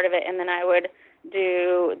lifting part of it, and then I would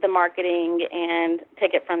do the marketing and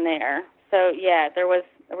take it from there. So, yeah, there was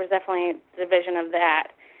definitely a division of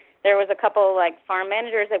that. There was a couple like farm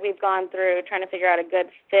managers that we've gone through trying to figure out a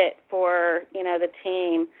good fit for, you know, the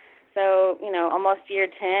team. So, you know, almost year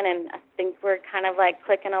 10, and I think we're kind of like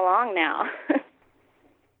clicking along now.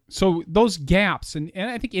 So those gaps, and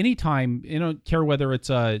I think anytime, you don't care whether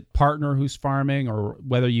it's a partner who's farming or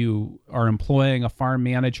whether you are employing a farm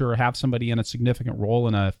manager or have somebody in a significant role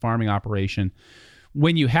in a farming operation,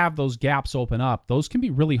 when you have those gaps open up, those can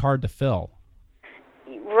be really hard to fill.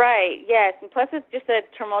 Right, yes. And plus it's just a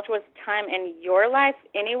tumultuous time in your life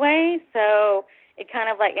anyway, so it kind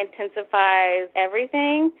of like intensifies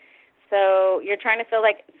everything. So you're trying to fill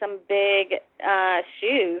like some big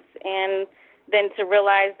shoes, and then to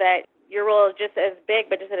realize that your role is just as big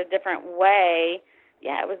but just in a different way,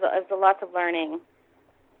 yeah, it was a lot of learning.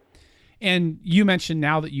 And you mentioned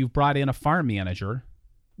now that you've brought in a farm manager.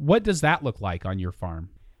 What does that look like on your farm?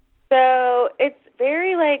 So it's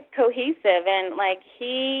very like cohesive, and like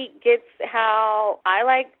he gets how I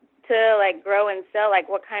like to like grow and sell, like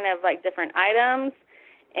what kind of like different items,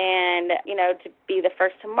 and you know, to be the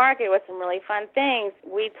first to market with some really fun things.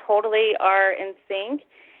 We totally are in sync.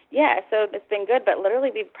 Yeah, so it's been good, but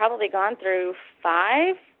literally we've probably gone through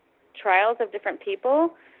 5 trials of different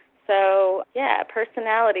people. So yeah,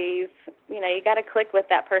 personalities, you know, you got to click with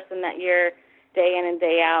that person that you're day in and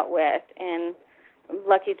day out with, and I'm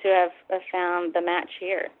lucky to have found the match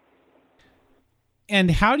here.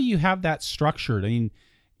 And how do you have that structured? I mean,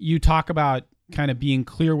 you talk about kind of being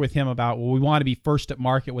clear with him about, well, we want to be first at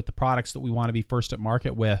market with the products that we want to be first at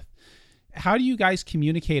market with. How do you guys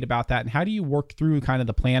communicate about that, and how do you work through kind of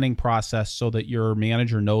the planning process so that your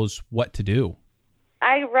manager knows what to do?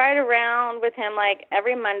 I ride around with him like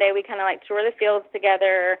every Monday. We kind of like tour the fields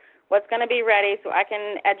together, what's going to be ready so I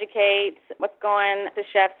can educate what's going to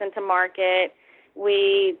chefs and to market.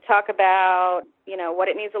 We talk about, what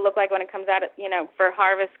it needs to look like when it comes out, for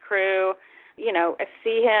harvest crew. I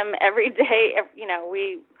see him every day.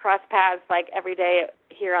 We cross paths like every day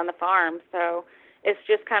here on the farm. So it's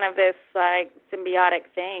just kind of this like symbiotic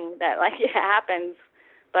thing that like it happens.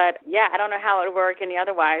 But yeah, I don't know how it would work any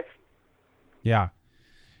otherwise. Yeah.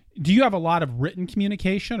 Do you have a lot of written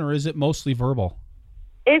communication, or is it mostly verbal?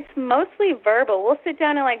 It's mostly verbal. We'll sit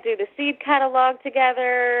down and like do the seed catalog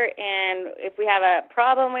together, and if we have a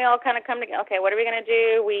problem, we all kind of come together. Okay, what are we going to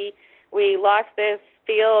do? We lost this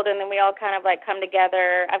field, and then we all kind of like come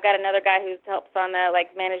together. I've got another guy who helps on the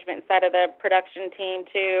like management side of the production team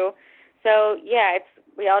too. So yeah,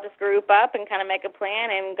 we all just group up and kind of make a plan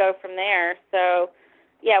and go from there. So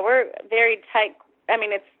yeah, we're very tight. I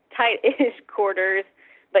mean, it's tight-ish quarters,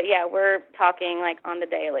 but yeah, we're talking like on the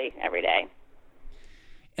daily every day.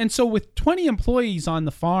 And so with 20 employees on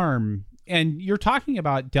the farm, and you're talking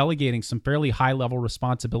about delegating some fairly high-level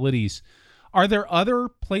responsibilities, are there other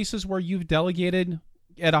places where you've delegated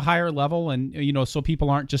at a higher level and, so people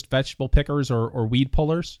aren't just vegetable pickers or weed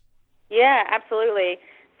pullers? Yeah, absolutely.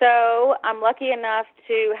 So I'm lucky enough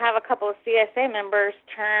to have a couple of CSA members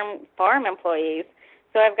turn farm employees.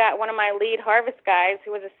 So I've got one of my lead harvest guys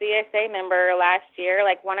who was a CSA member last year,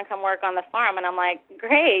 like, want to come work on the farm. And I'm like,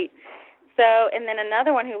 great. So, and then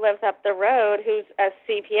another one who lives up the road who's a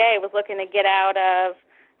CPA was looking to get out of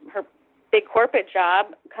her big corporate job,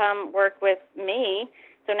 come work with me.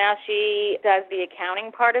 So now she does the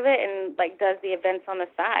accounting part of it and like does the events on the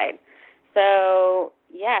side. So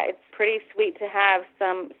yeah, it's pretty sweet to have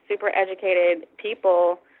some super educated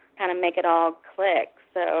people kind of make it all click.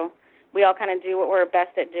 So we all kind of do what we're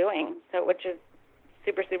best at doing. So which is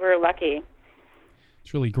super, super lucky.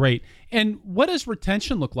 It's really great. And what does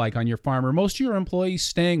retention look like on your farm? Are most of your employees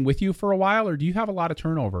staying with you for a while, or do you have a lot of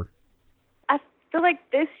turnover? I feel like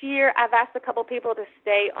this year I've asked a couple people to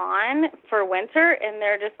stay on for winter, and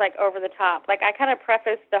they're just like over the top. Like I kind of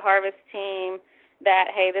prefaced the harvest team that,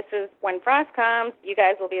 hey, this is when frost comes, you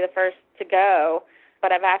guys will be the first to go.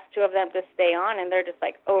 But I've asked two of them to stay on, and they're just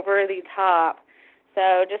like over the top.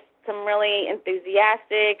 So just some really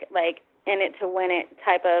enthusiastic, like in it to win it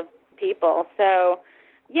type of people. So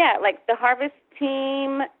yeah, like the harvest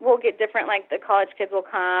team will get different, like the college kids will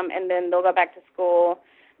come and then they'll go back to school.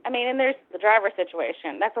 I mean, and there's the driver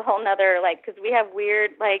situation. That's a whole nother, like, because we have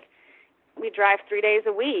weird, like, we drive 3 days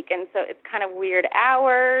a week, and so it's kind of weird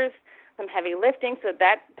hours, some heavy lifting, so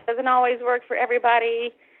that doesn't always work for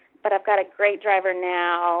everybody. But I've got a great driver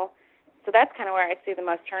now. So that's kind of where I see the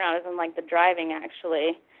most turnout is in, like, the driving,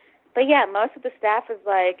 actually. But yeah, most of the staff is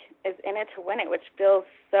in it to win it, which feels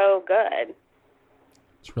so good.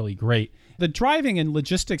 It's really great. The driving and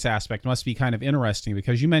logistics aspect must be kind of interesting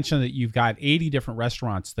because you mentioned that you've got 80 different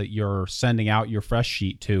restaurants that you're sending out your fresh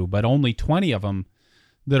sheet to, but only 20 of them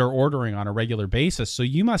that are ordering on a regular basis. So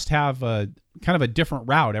you must have a kind of a different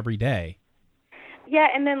route every day. Yeah,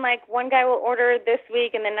 and then like one guy will order this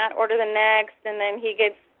week and then not order the next, and then he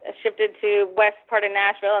gets shifted to west part of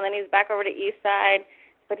Nashville, and then he's back over to east side.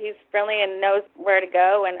 But he's friendly and knows where to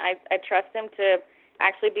go, and I trust him to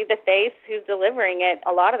actually be the face who's delivering it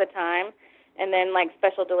a lot of the time. And then, like,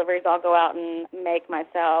 special deliveries I'll go out and make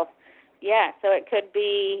myself. Yeah, so it could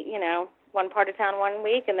be, one part of town one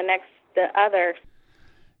week and the next the other.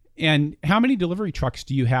 And how many delivery trucks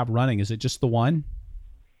do you have running? Is it just the one?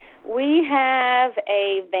 We have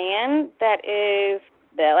a van that is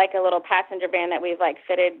like a little passenger van that we've, like,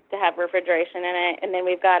 fitted to have refrigeration in it. And then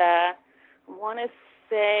we've got I want to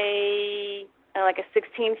say, like a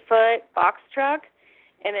 16-foot box truck.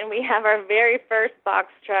 And then we have our very first box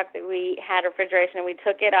truck that we had refrigeration, and we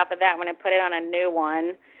took it off of that one and put it on a new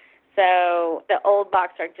one. So the old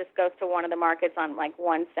box truck just goes to one of the markets on, like,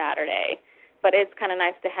 one Saturday. But it's kind of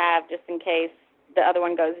nice to have just in case the other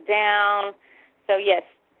one goes down. So, yes,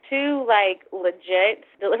 two, like, legit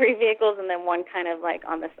delivery vehicles and then one kind of, like,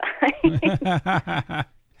 on the side.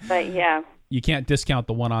 But, yeah. You can't discount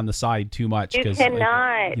the one on the side too much. You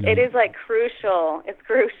cannot. It is, like, crucial. It's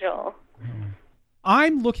crucial.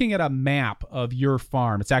 I'm looking at a map of your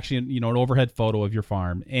farm. It's actually, an overhead photo of your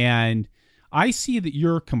farm. And I see that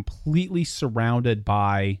you're completely surrounded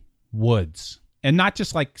by woods. And not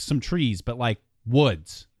just like some trees, but like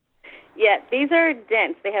woods. Yeah, these are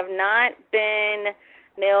dense. They have not been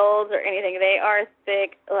milled or anything. They are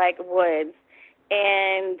thick like woods.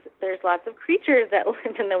 And there's lots of creatures that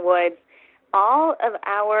live in the woods. All of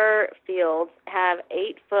our fields have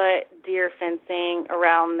 8-foot deer fencing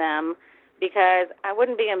around them because I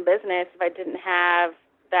wouldn't be in business if I didn't have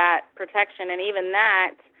that protection. And even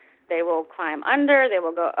that, they will climb under, they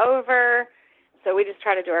will go over. So we just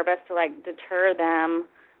try to do our best to deter them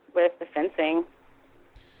with the fencing.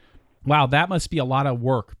 Wow, that must be a lot of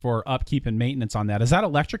work for upkeep and maintenance on that. Is that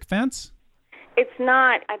electric fence? It's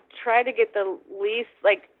not. I try to get the least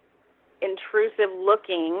intrusive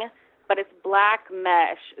looking, but it's black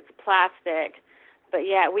mesh. It's plastic. But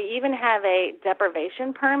yeah, we even have a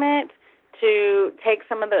deprivation permit to take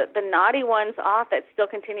some of the naughty ones off that still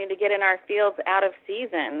continue to get in our fields out of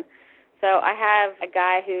season. So I have a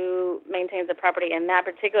guy who maintains the property in that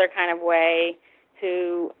particular kind of way,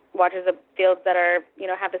 who watches the fields that are,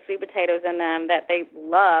 have the sweet potatoes in them that they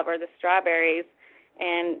love, or the strawberries,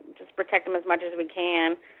 and just protect them as much as we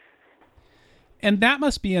can. And that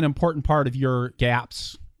must be an important part of your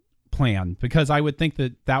GAPS plan, because I would think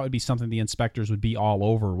that would be something the inspectors would be all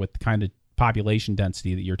over with the kind of population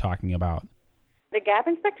density that you're talking about. The GAP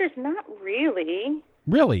inspectors, not really.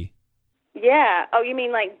 Really? Yeah. Oh, you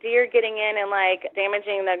mean deer getting in and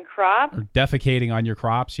damaging the crop? Or defecating on your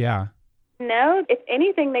crops, yeah. No, if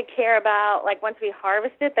anything, they care about once we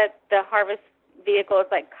harvest it, that the harvest vehicle is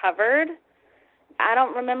covered. I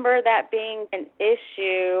don't remember that being an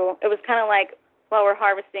issue. It was kind of while we're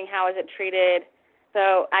harvesting, how is it treated?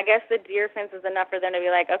 So I guess the deer fence is enough for them to be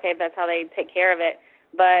okay, that's how they take care of it.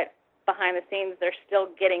 But behind the scenes, they're still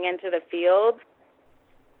getting into the field.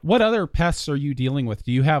 What other pests are you dealing with?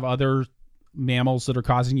 Do you have other mammals that are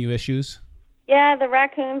causing you issues? Yeah, the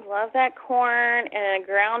raccoons love that corn, and a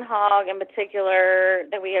groundhog in particular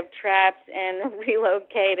that we have trapped and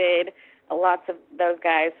relocated. Lots of those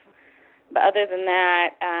guys. But other than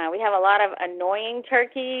that, we have a lot of annoying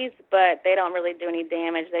turkeys, but they don't really do any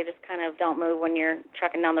damage. They just kind of don't move when you're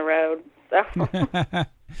trucking down the road. So.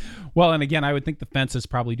 Well, and again, I would think the fences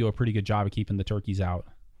probably do a pretty good job of keeping the turkeys out.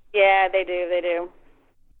 Yeah, they do.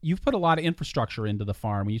 You've put a lot of infrastructure into the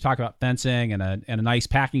farm. When you talk about fencing and a nice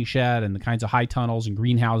packing shed and the kinds of high tunnels and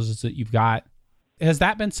greenhouses that you've got, has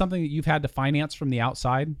that been something that you've had to finance from the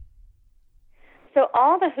outside? So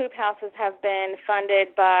all the hoop houses have been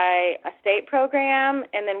funded by a state program,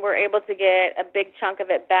 and then we're able to get a big chunk of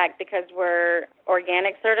it back because we're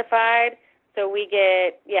organic certified. So we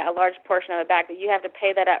get, a large portion of it back, but you have to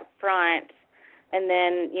pay that up front and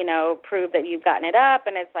then, prove that you've gotten it up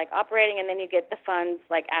and it's operating, and then you get the funds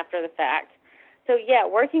after the fact. So yeah,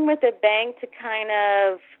 working with the bank to kind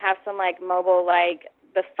of have some mobile,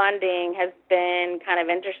 the funding has been kind of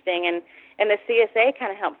interesting, and the CSA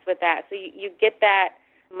kind of helps with that. So you get that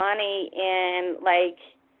money in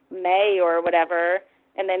May or whatever,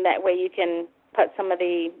 and then that way you can put some of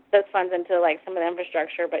those funds into some of the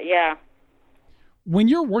infrastructure. But yeah. When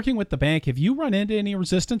you're working with the bank, have you run into any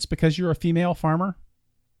resistance because you're a female farmer?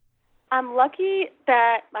 I'm lucky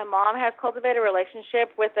that my mom has cultivated a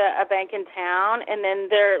relationship with a bank in town, and then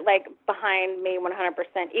they're behind me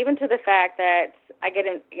 100%, even to the fact that I get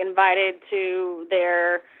invited to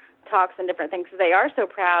their talks and different things. They are so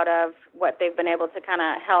proud of what they've been able to kind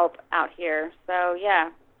of help out here. So,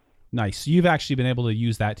 yeah. Nice. So you've actually been able to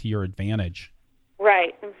use that to your advantage.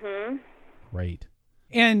 Right. Mm-hmm. Great.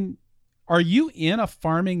 And are you in a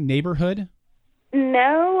farming neighborhood?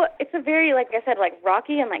 No, it's a very, like I said,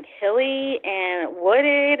 rocky and hilly and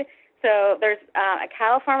wooded. So there's a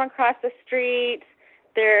cattle farm across the street.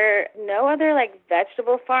 There are no other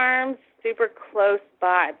vegetable farms super close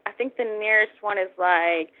by. I think the nearest one is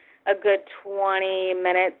a good 20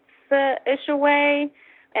 minutes-ish away.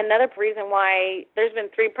 Another reason why there's been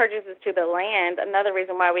 3 purchases to the land, another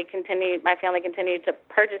reason why my family continued to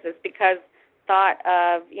purchase is because thought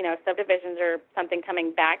of, subdivisions or something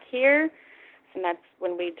coming back here. And that's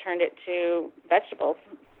when we turned it to vegetables.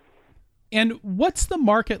 And what's the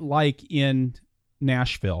market like in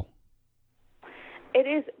Nashville? It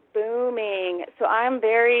is booming. So I'm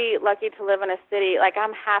very lucky to live in a city.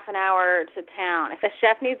 I'm half an hour to town. If a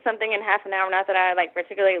chef needs something in half an hour, not that I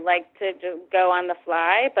particularly like to just go on the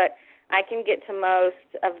fly, but I can get to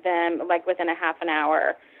most of them within a half an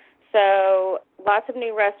hour. So lots of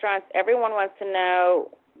new restaurants. Everyone wants to know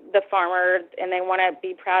the farmer, and they want to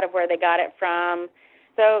be proud of where they got it from.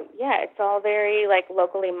 So yeah, it's all very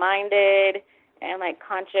locally minded and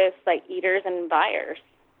conscious eaters and buyers.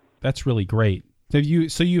 That's really great. So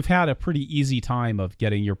you've had a pretty easy time of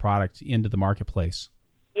getting your product into the marketplace.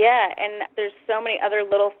 Yeah, and there's so many other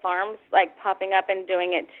little farms popping up and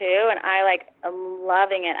doing it too, and I'm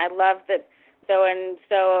loving it. I love that so and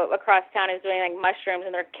so across town is doing mushrooms,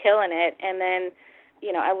 and they're killing it. And then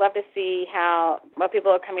I love to see what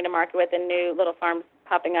people are coming to market with and new little farms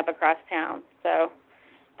popping up across town. So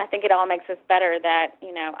I think it all makes us better that,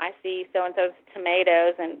 I see so-and-so's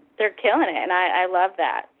tomatoes and they're killing it, and I love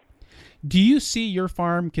that. Do you see your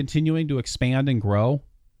farm continuing to expand and grow?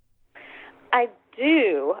 I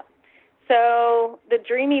do. So the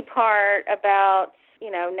dreamy part about,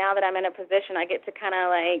 now that I'm in a position, I get to kind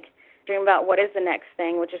of dream about what is the next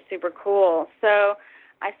thing, which is super cool. So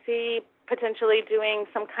I see potentially doing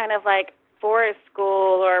some kind of forest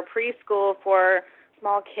school or preschool for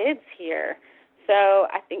small kids here. So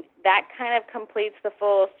I think that kind of completes the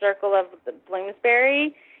full circle of the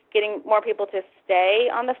Bloomsbury, getting more people to stay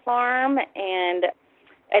on the farm and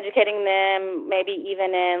educating them maybe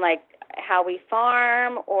even in how we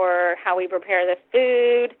farm or how we prepare the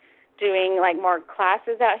food, doing more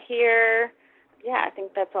classes out here. Yeah, I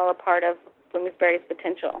think that's all a part of Bloomsbury's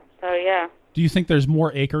potential. So, yeah. Do you think there's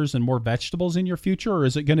more acres and more vegetables in your future, or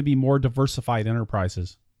is it going to be more diversified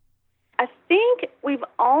enterprises? I think we've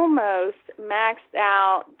almost maxed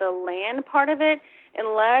out the land part of it,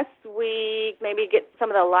 unless we maybe get some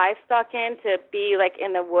of the livestock in to be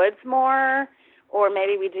in the woods more, or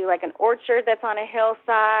maybe we do an orchard that's on a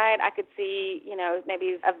hillside. I could see,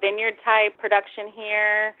 maybe a vineyard type production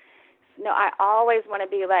here. No, I always want to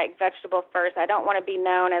be vegetable first. I don't want to be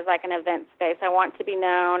known as an event space. I want to be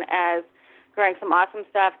known as growing some awesome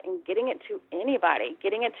stuff and getting it to anybody,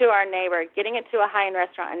 getting it to our neighbor, getting it to a high-end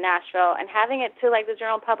restaurant in Nashville, and having it to the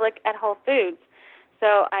general public at Whole Foods.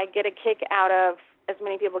 So I get a kick out of as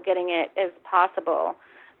many people getting it as possible,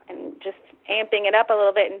 and just amping it up a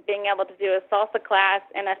little bit and being able to do a salsa class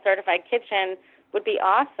in a certified kitchen would be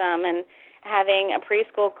awesome. And having a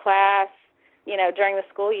preschool class, during the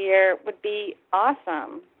school year would be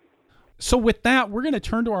awesome. So with that, we're going to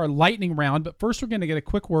turn to our lightning round, but first we're going to get a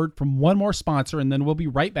quick word from one more sponsor, and then we'll be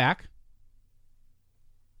right back.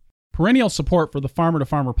 Perennial support for the Farmer to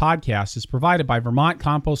Farmer podcast is provided by Vermont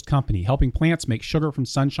Compost Company, helping plants make sugar from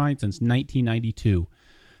sunshine since 1992.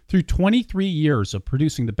 Through 23 years of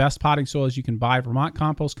producing the best potting soils you can buy, Vermont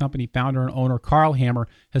Compost Company founder and owner Carl Hammer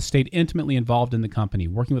has stayed intimately involved in the company,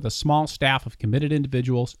 working with a small staff of committed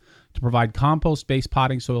individuals to provide compost-based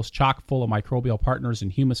potting soils chock full of microbial partners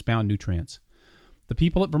and humus-bound nutrients. The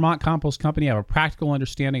people at Vermont Compost Company have a practical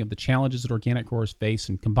understanding of the challenges that organic growers face,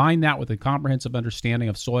 and combine that with a comprehensive understanding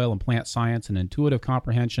of soil and plant science and intuitive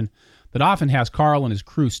comprehension that often has Carl and his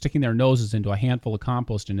crew sticking their noses into a handful of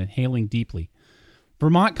compost and inhaling deeply.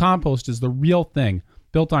 Vermont Compost is the real thing,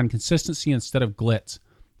 built on consistency instead of glitz.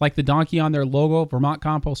 Like the donkey on their logo, Vermont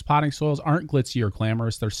Compost potting soils aren't glitzy or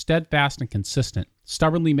glamorous. They're steadfast and consistent,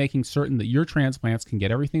 stubbornly making certain that your transplants can get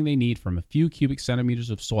everything they need from a few cubic centimeters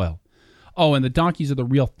of soil. Oh, and the donkeys are the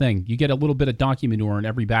real thing. You get a little bit of donkey manure in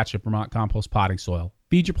every batch of Vermont Compost potting soil.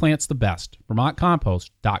 Feed your plants the best.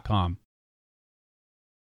 VermontCompost.com.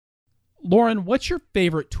 Lauren, what's your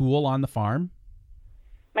favorite tool on the farm?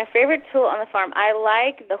 My favorite tool on the farm, I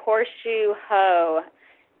like the horseshoe hoe.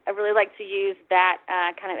 I really like to use that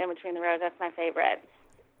kind of in between the rows. That's my favorite.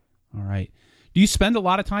 All right. Do you spend a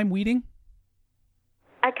lot of time weeding?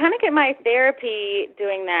 I kind of get my therapy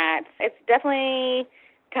doing that. It's definitely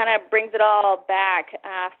kind of brings it all back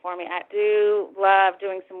for me. I do love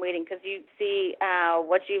doing some weeding because you see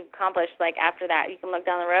what you've accomplished after that. You can look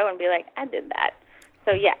down the row and be like, I did that.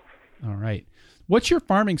 So, yeah. All right. What's your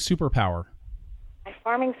farming superpower? My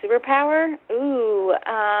farming superpower? Ooh,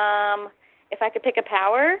 if I could pick a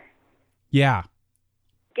power? Yeah.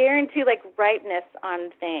 Guarantee ripeness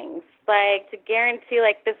on things. To guarantee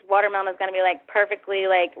this watermelon is going to be perfectly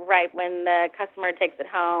ripe when the customer takes it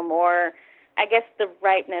home, or I guess the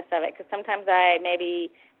ripeness of it, because sometimes I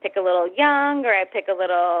maybe pick a little young or I pick a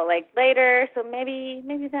little later, so maybe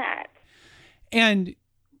that. And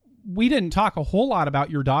we didn't talk a whole lot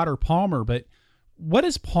about your daughter Palmer, but what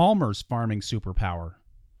is Palmer's farming superpower?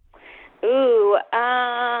 Ooh,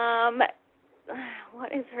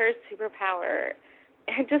 what is her superpower?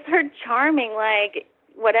 Just her charming,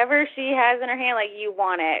 whatever she has in her hand, you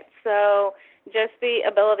want it. So just the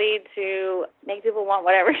ability to make people want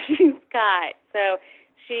whatever she's got. So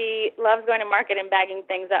she loves going to market and bagging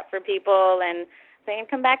things up for people and saying,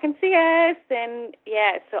 come back and see us. And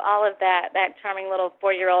yeah, so all of that charming little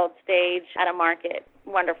 4-year-old stage at a market.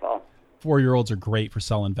 Wonderful. 4-year-olds are great for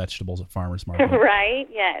selling vegetables at farmers market. Right?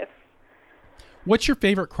 Yes. What's your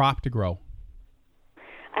favorite crop to grow?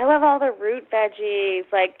 I love all the root veggies.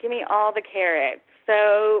 Give me all the carrots.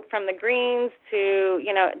 So from the greens to,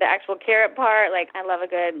 the actual carrot part, I love a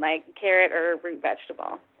good, carrot or root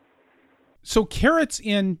vegetable. So carrots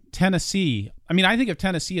in Tennessee, I mean, I think of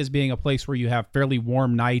Tennessee as being a place where you have fairly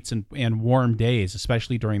warm nights and warm days,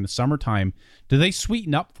 especially during the summertime. Do they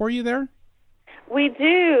sweeten up for you there? We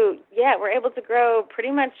do. Yeah, we're able to grow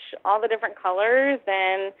pretty much all the different colors,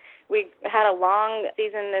 and we had a long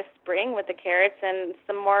season this spring with the carrots and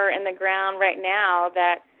some more in the ground right now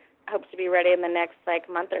that hopes to be ready in the next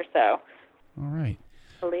month or so. All right.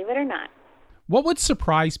 Believe it or not. What would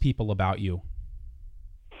surprise people about you?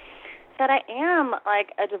 That I am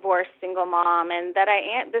a divorced single mom, and that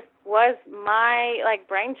this was my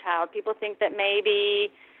brainchild. People think that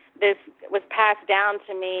maybe this was passed down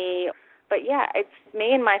to me, but yeah, it's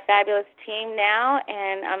me and my fabulous team now,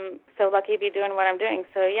 and I'm so lucky to be doing what I'm doing.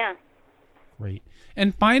 So yeah. Great.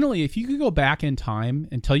 And finally, if you could go back in time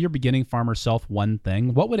and tell your beginning farmer self one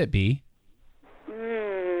thing, what would it be?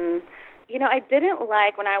 I didn't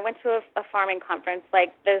like when I went to a farming conference,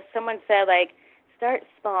 someone said, start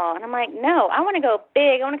small. And I'm like, no, I want to go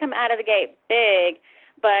big. I want to come out of the gate big.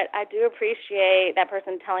 But I do appreciate that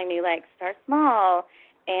person telling me, start small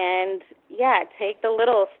and, take the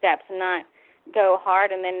little steps and not go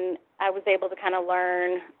hard. And then I was able to kind of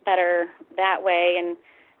learn better that way and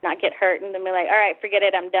not get hurt and then be like, all right, forget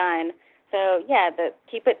it, I'm done. So, the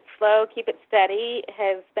keep it slow, keep it steady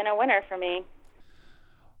has been a winner for me.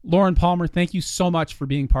 Lauren Palmer, thank you so much for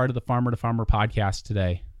being part of the Farmer to Farmer podcast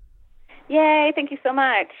today. Yay, thank you so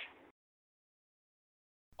much.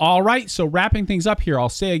 All right, so wrapping things up here, I'll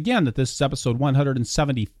say again that this is episode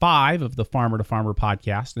 175 of the Farmer to Farmer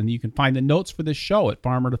podcast, and you can find the notes for this show at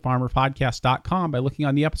farmertofarmerpodcast.com by looking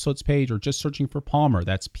on the episodes page or just searching for Palmer.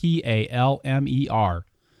 That's Palmer.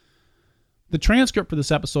 The transcript for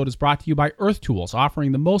this episode is brought to you by Earth Tools,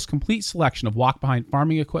 offering the most complete selection of walk-behind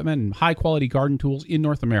farming equipment and high-quality garden tools in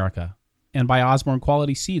North America, and by Osborne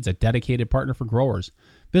Quality Seeds, a dedicated partner for growers.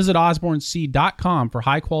 Visit osborneseed.com for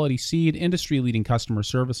high-quality seed, industry-leading customer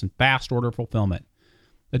service, and fast order fulfillment.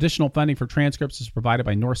 Additional funding for transcripts is provided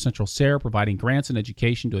by North Central SARE, providing grants and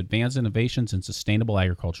education to advance innovations in sustainable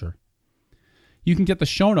agriculture. You can get the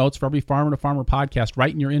show notes for every Farmer to Farmer podcast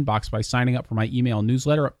right in your inbox by signing up for my email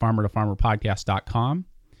newsletter at farmertofarmerpodcast.com.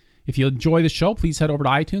 If you enjoy the show, please head over to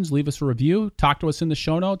iTunes, leave us a review, talk to us in the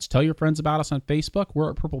show notes, tell your friends about us on Facebook. We're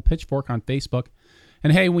at Purple Pitchfork on Facebook.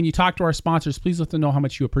 And hey, when you talk to our sponsors, please let them know how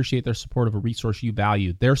much you appreciate their support of a resource you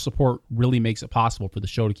value. Their support really makes it possible for the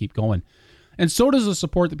show to keep going. And so does the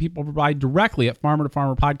support that people provide directly at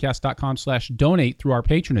farmertofarmerpodcast.com/donate through our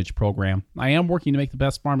patronage program. I am working to make the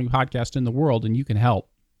best farming podcast in the world, and you can help.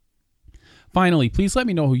 Finally, please let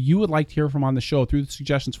me know who you would like to hear from on the show through the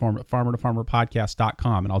suggestions form at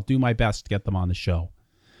farmertofarmerpodcast.com, and I'll do my best to get them on the show.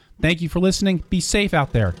 Thank you for listening. Be safe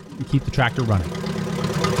out there and keep the tractor running.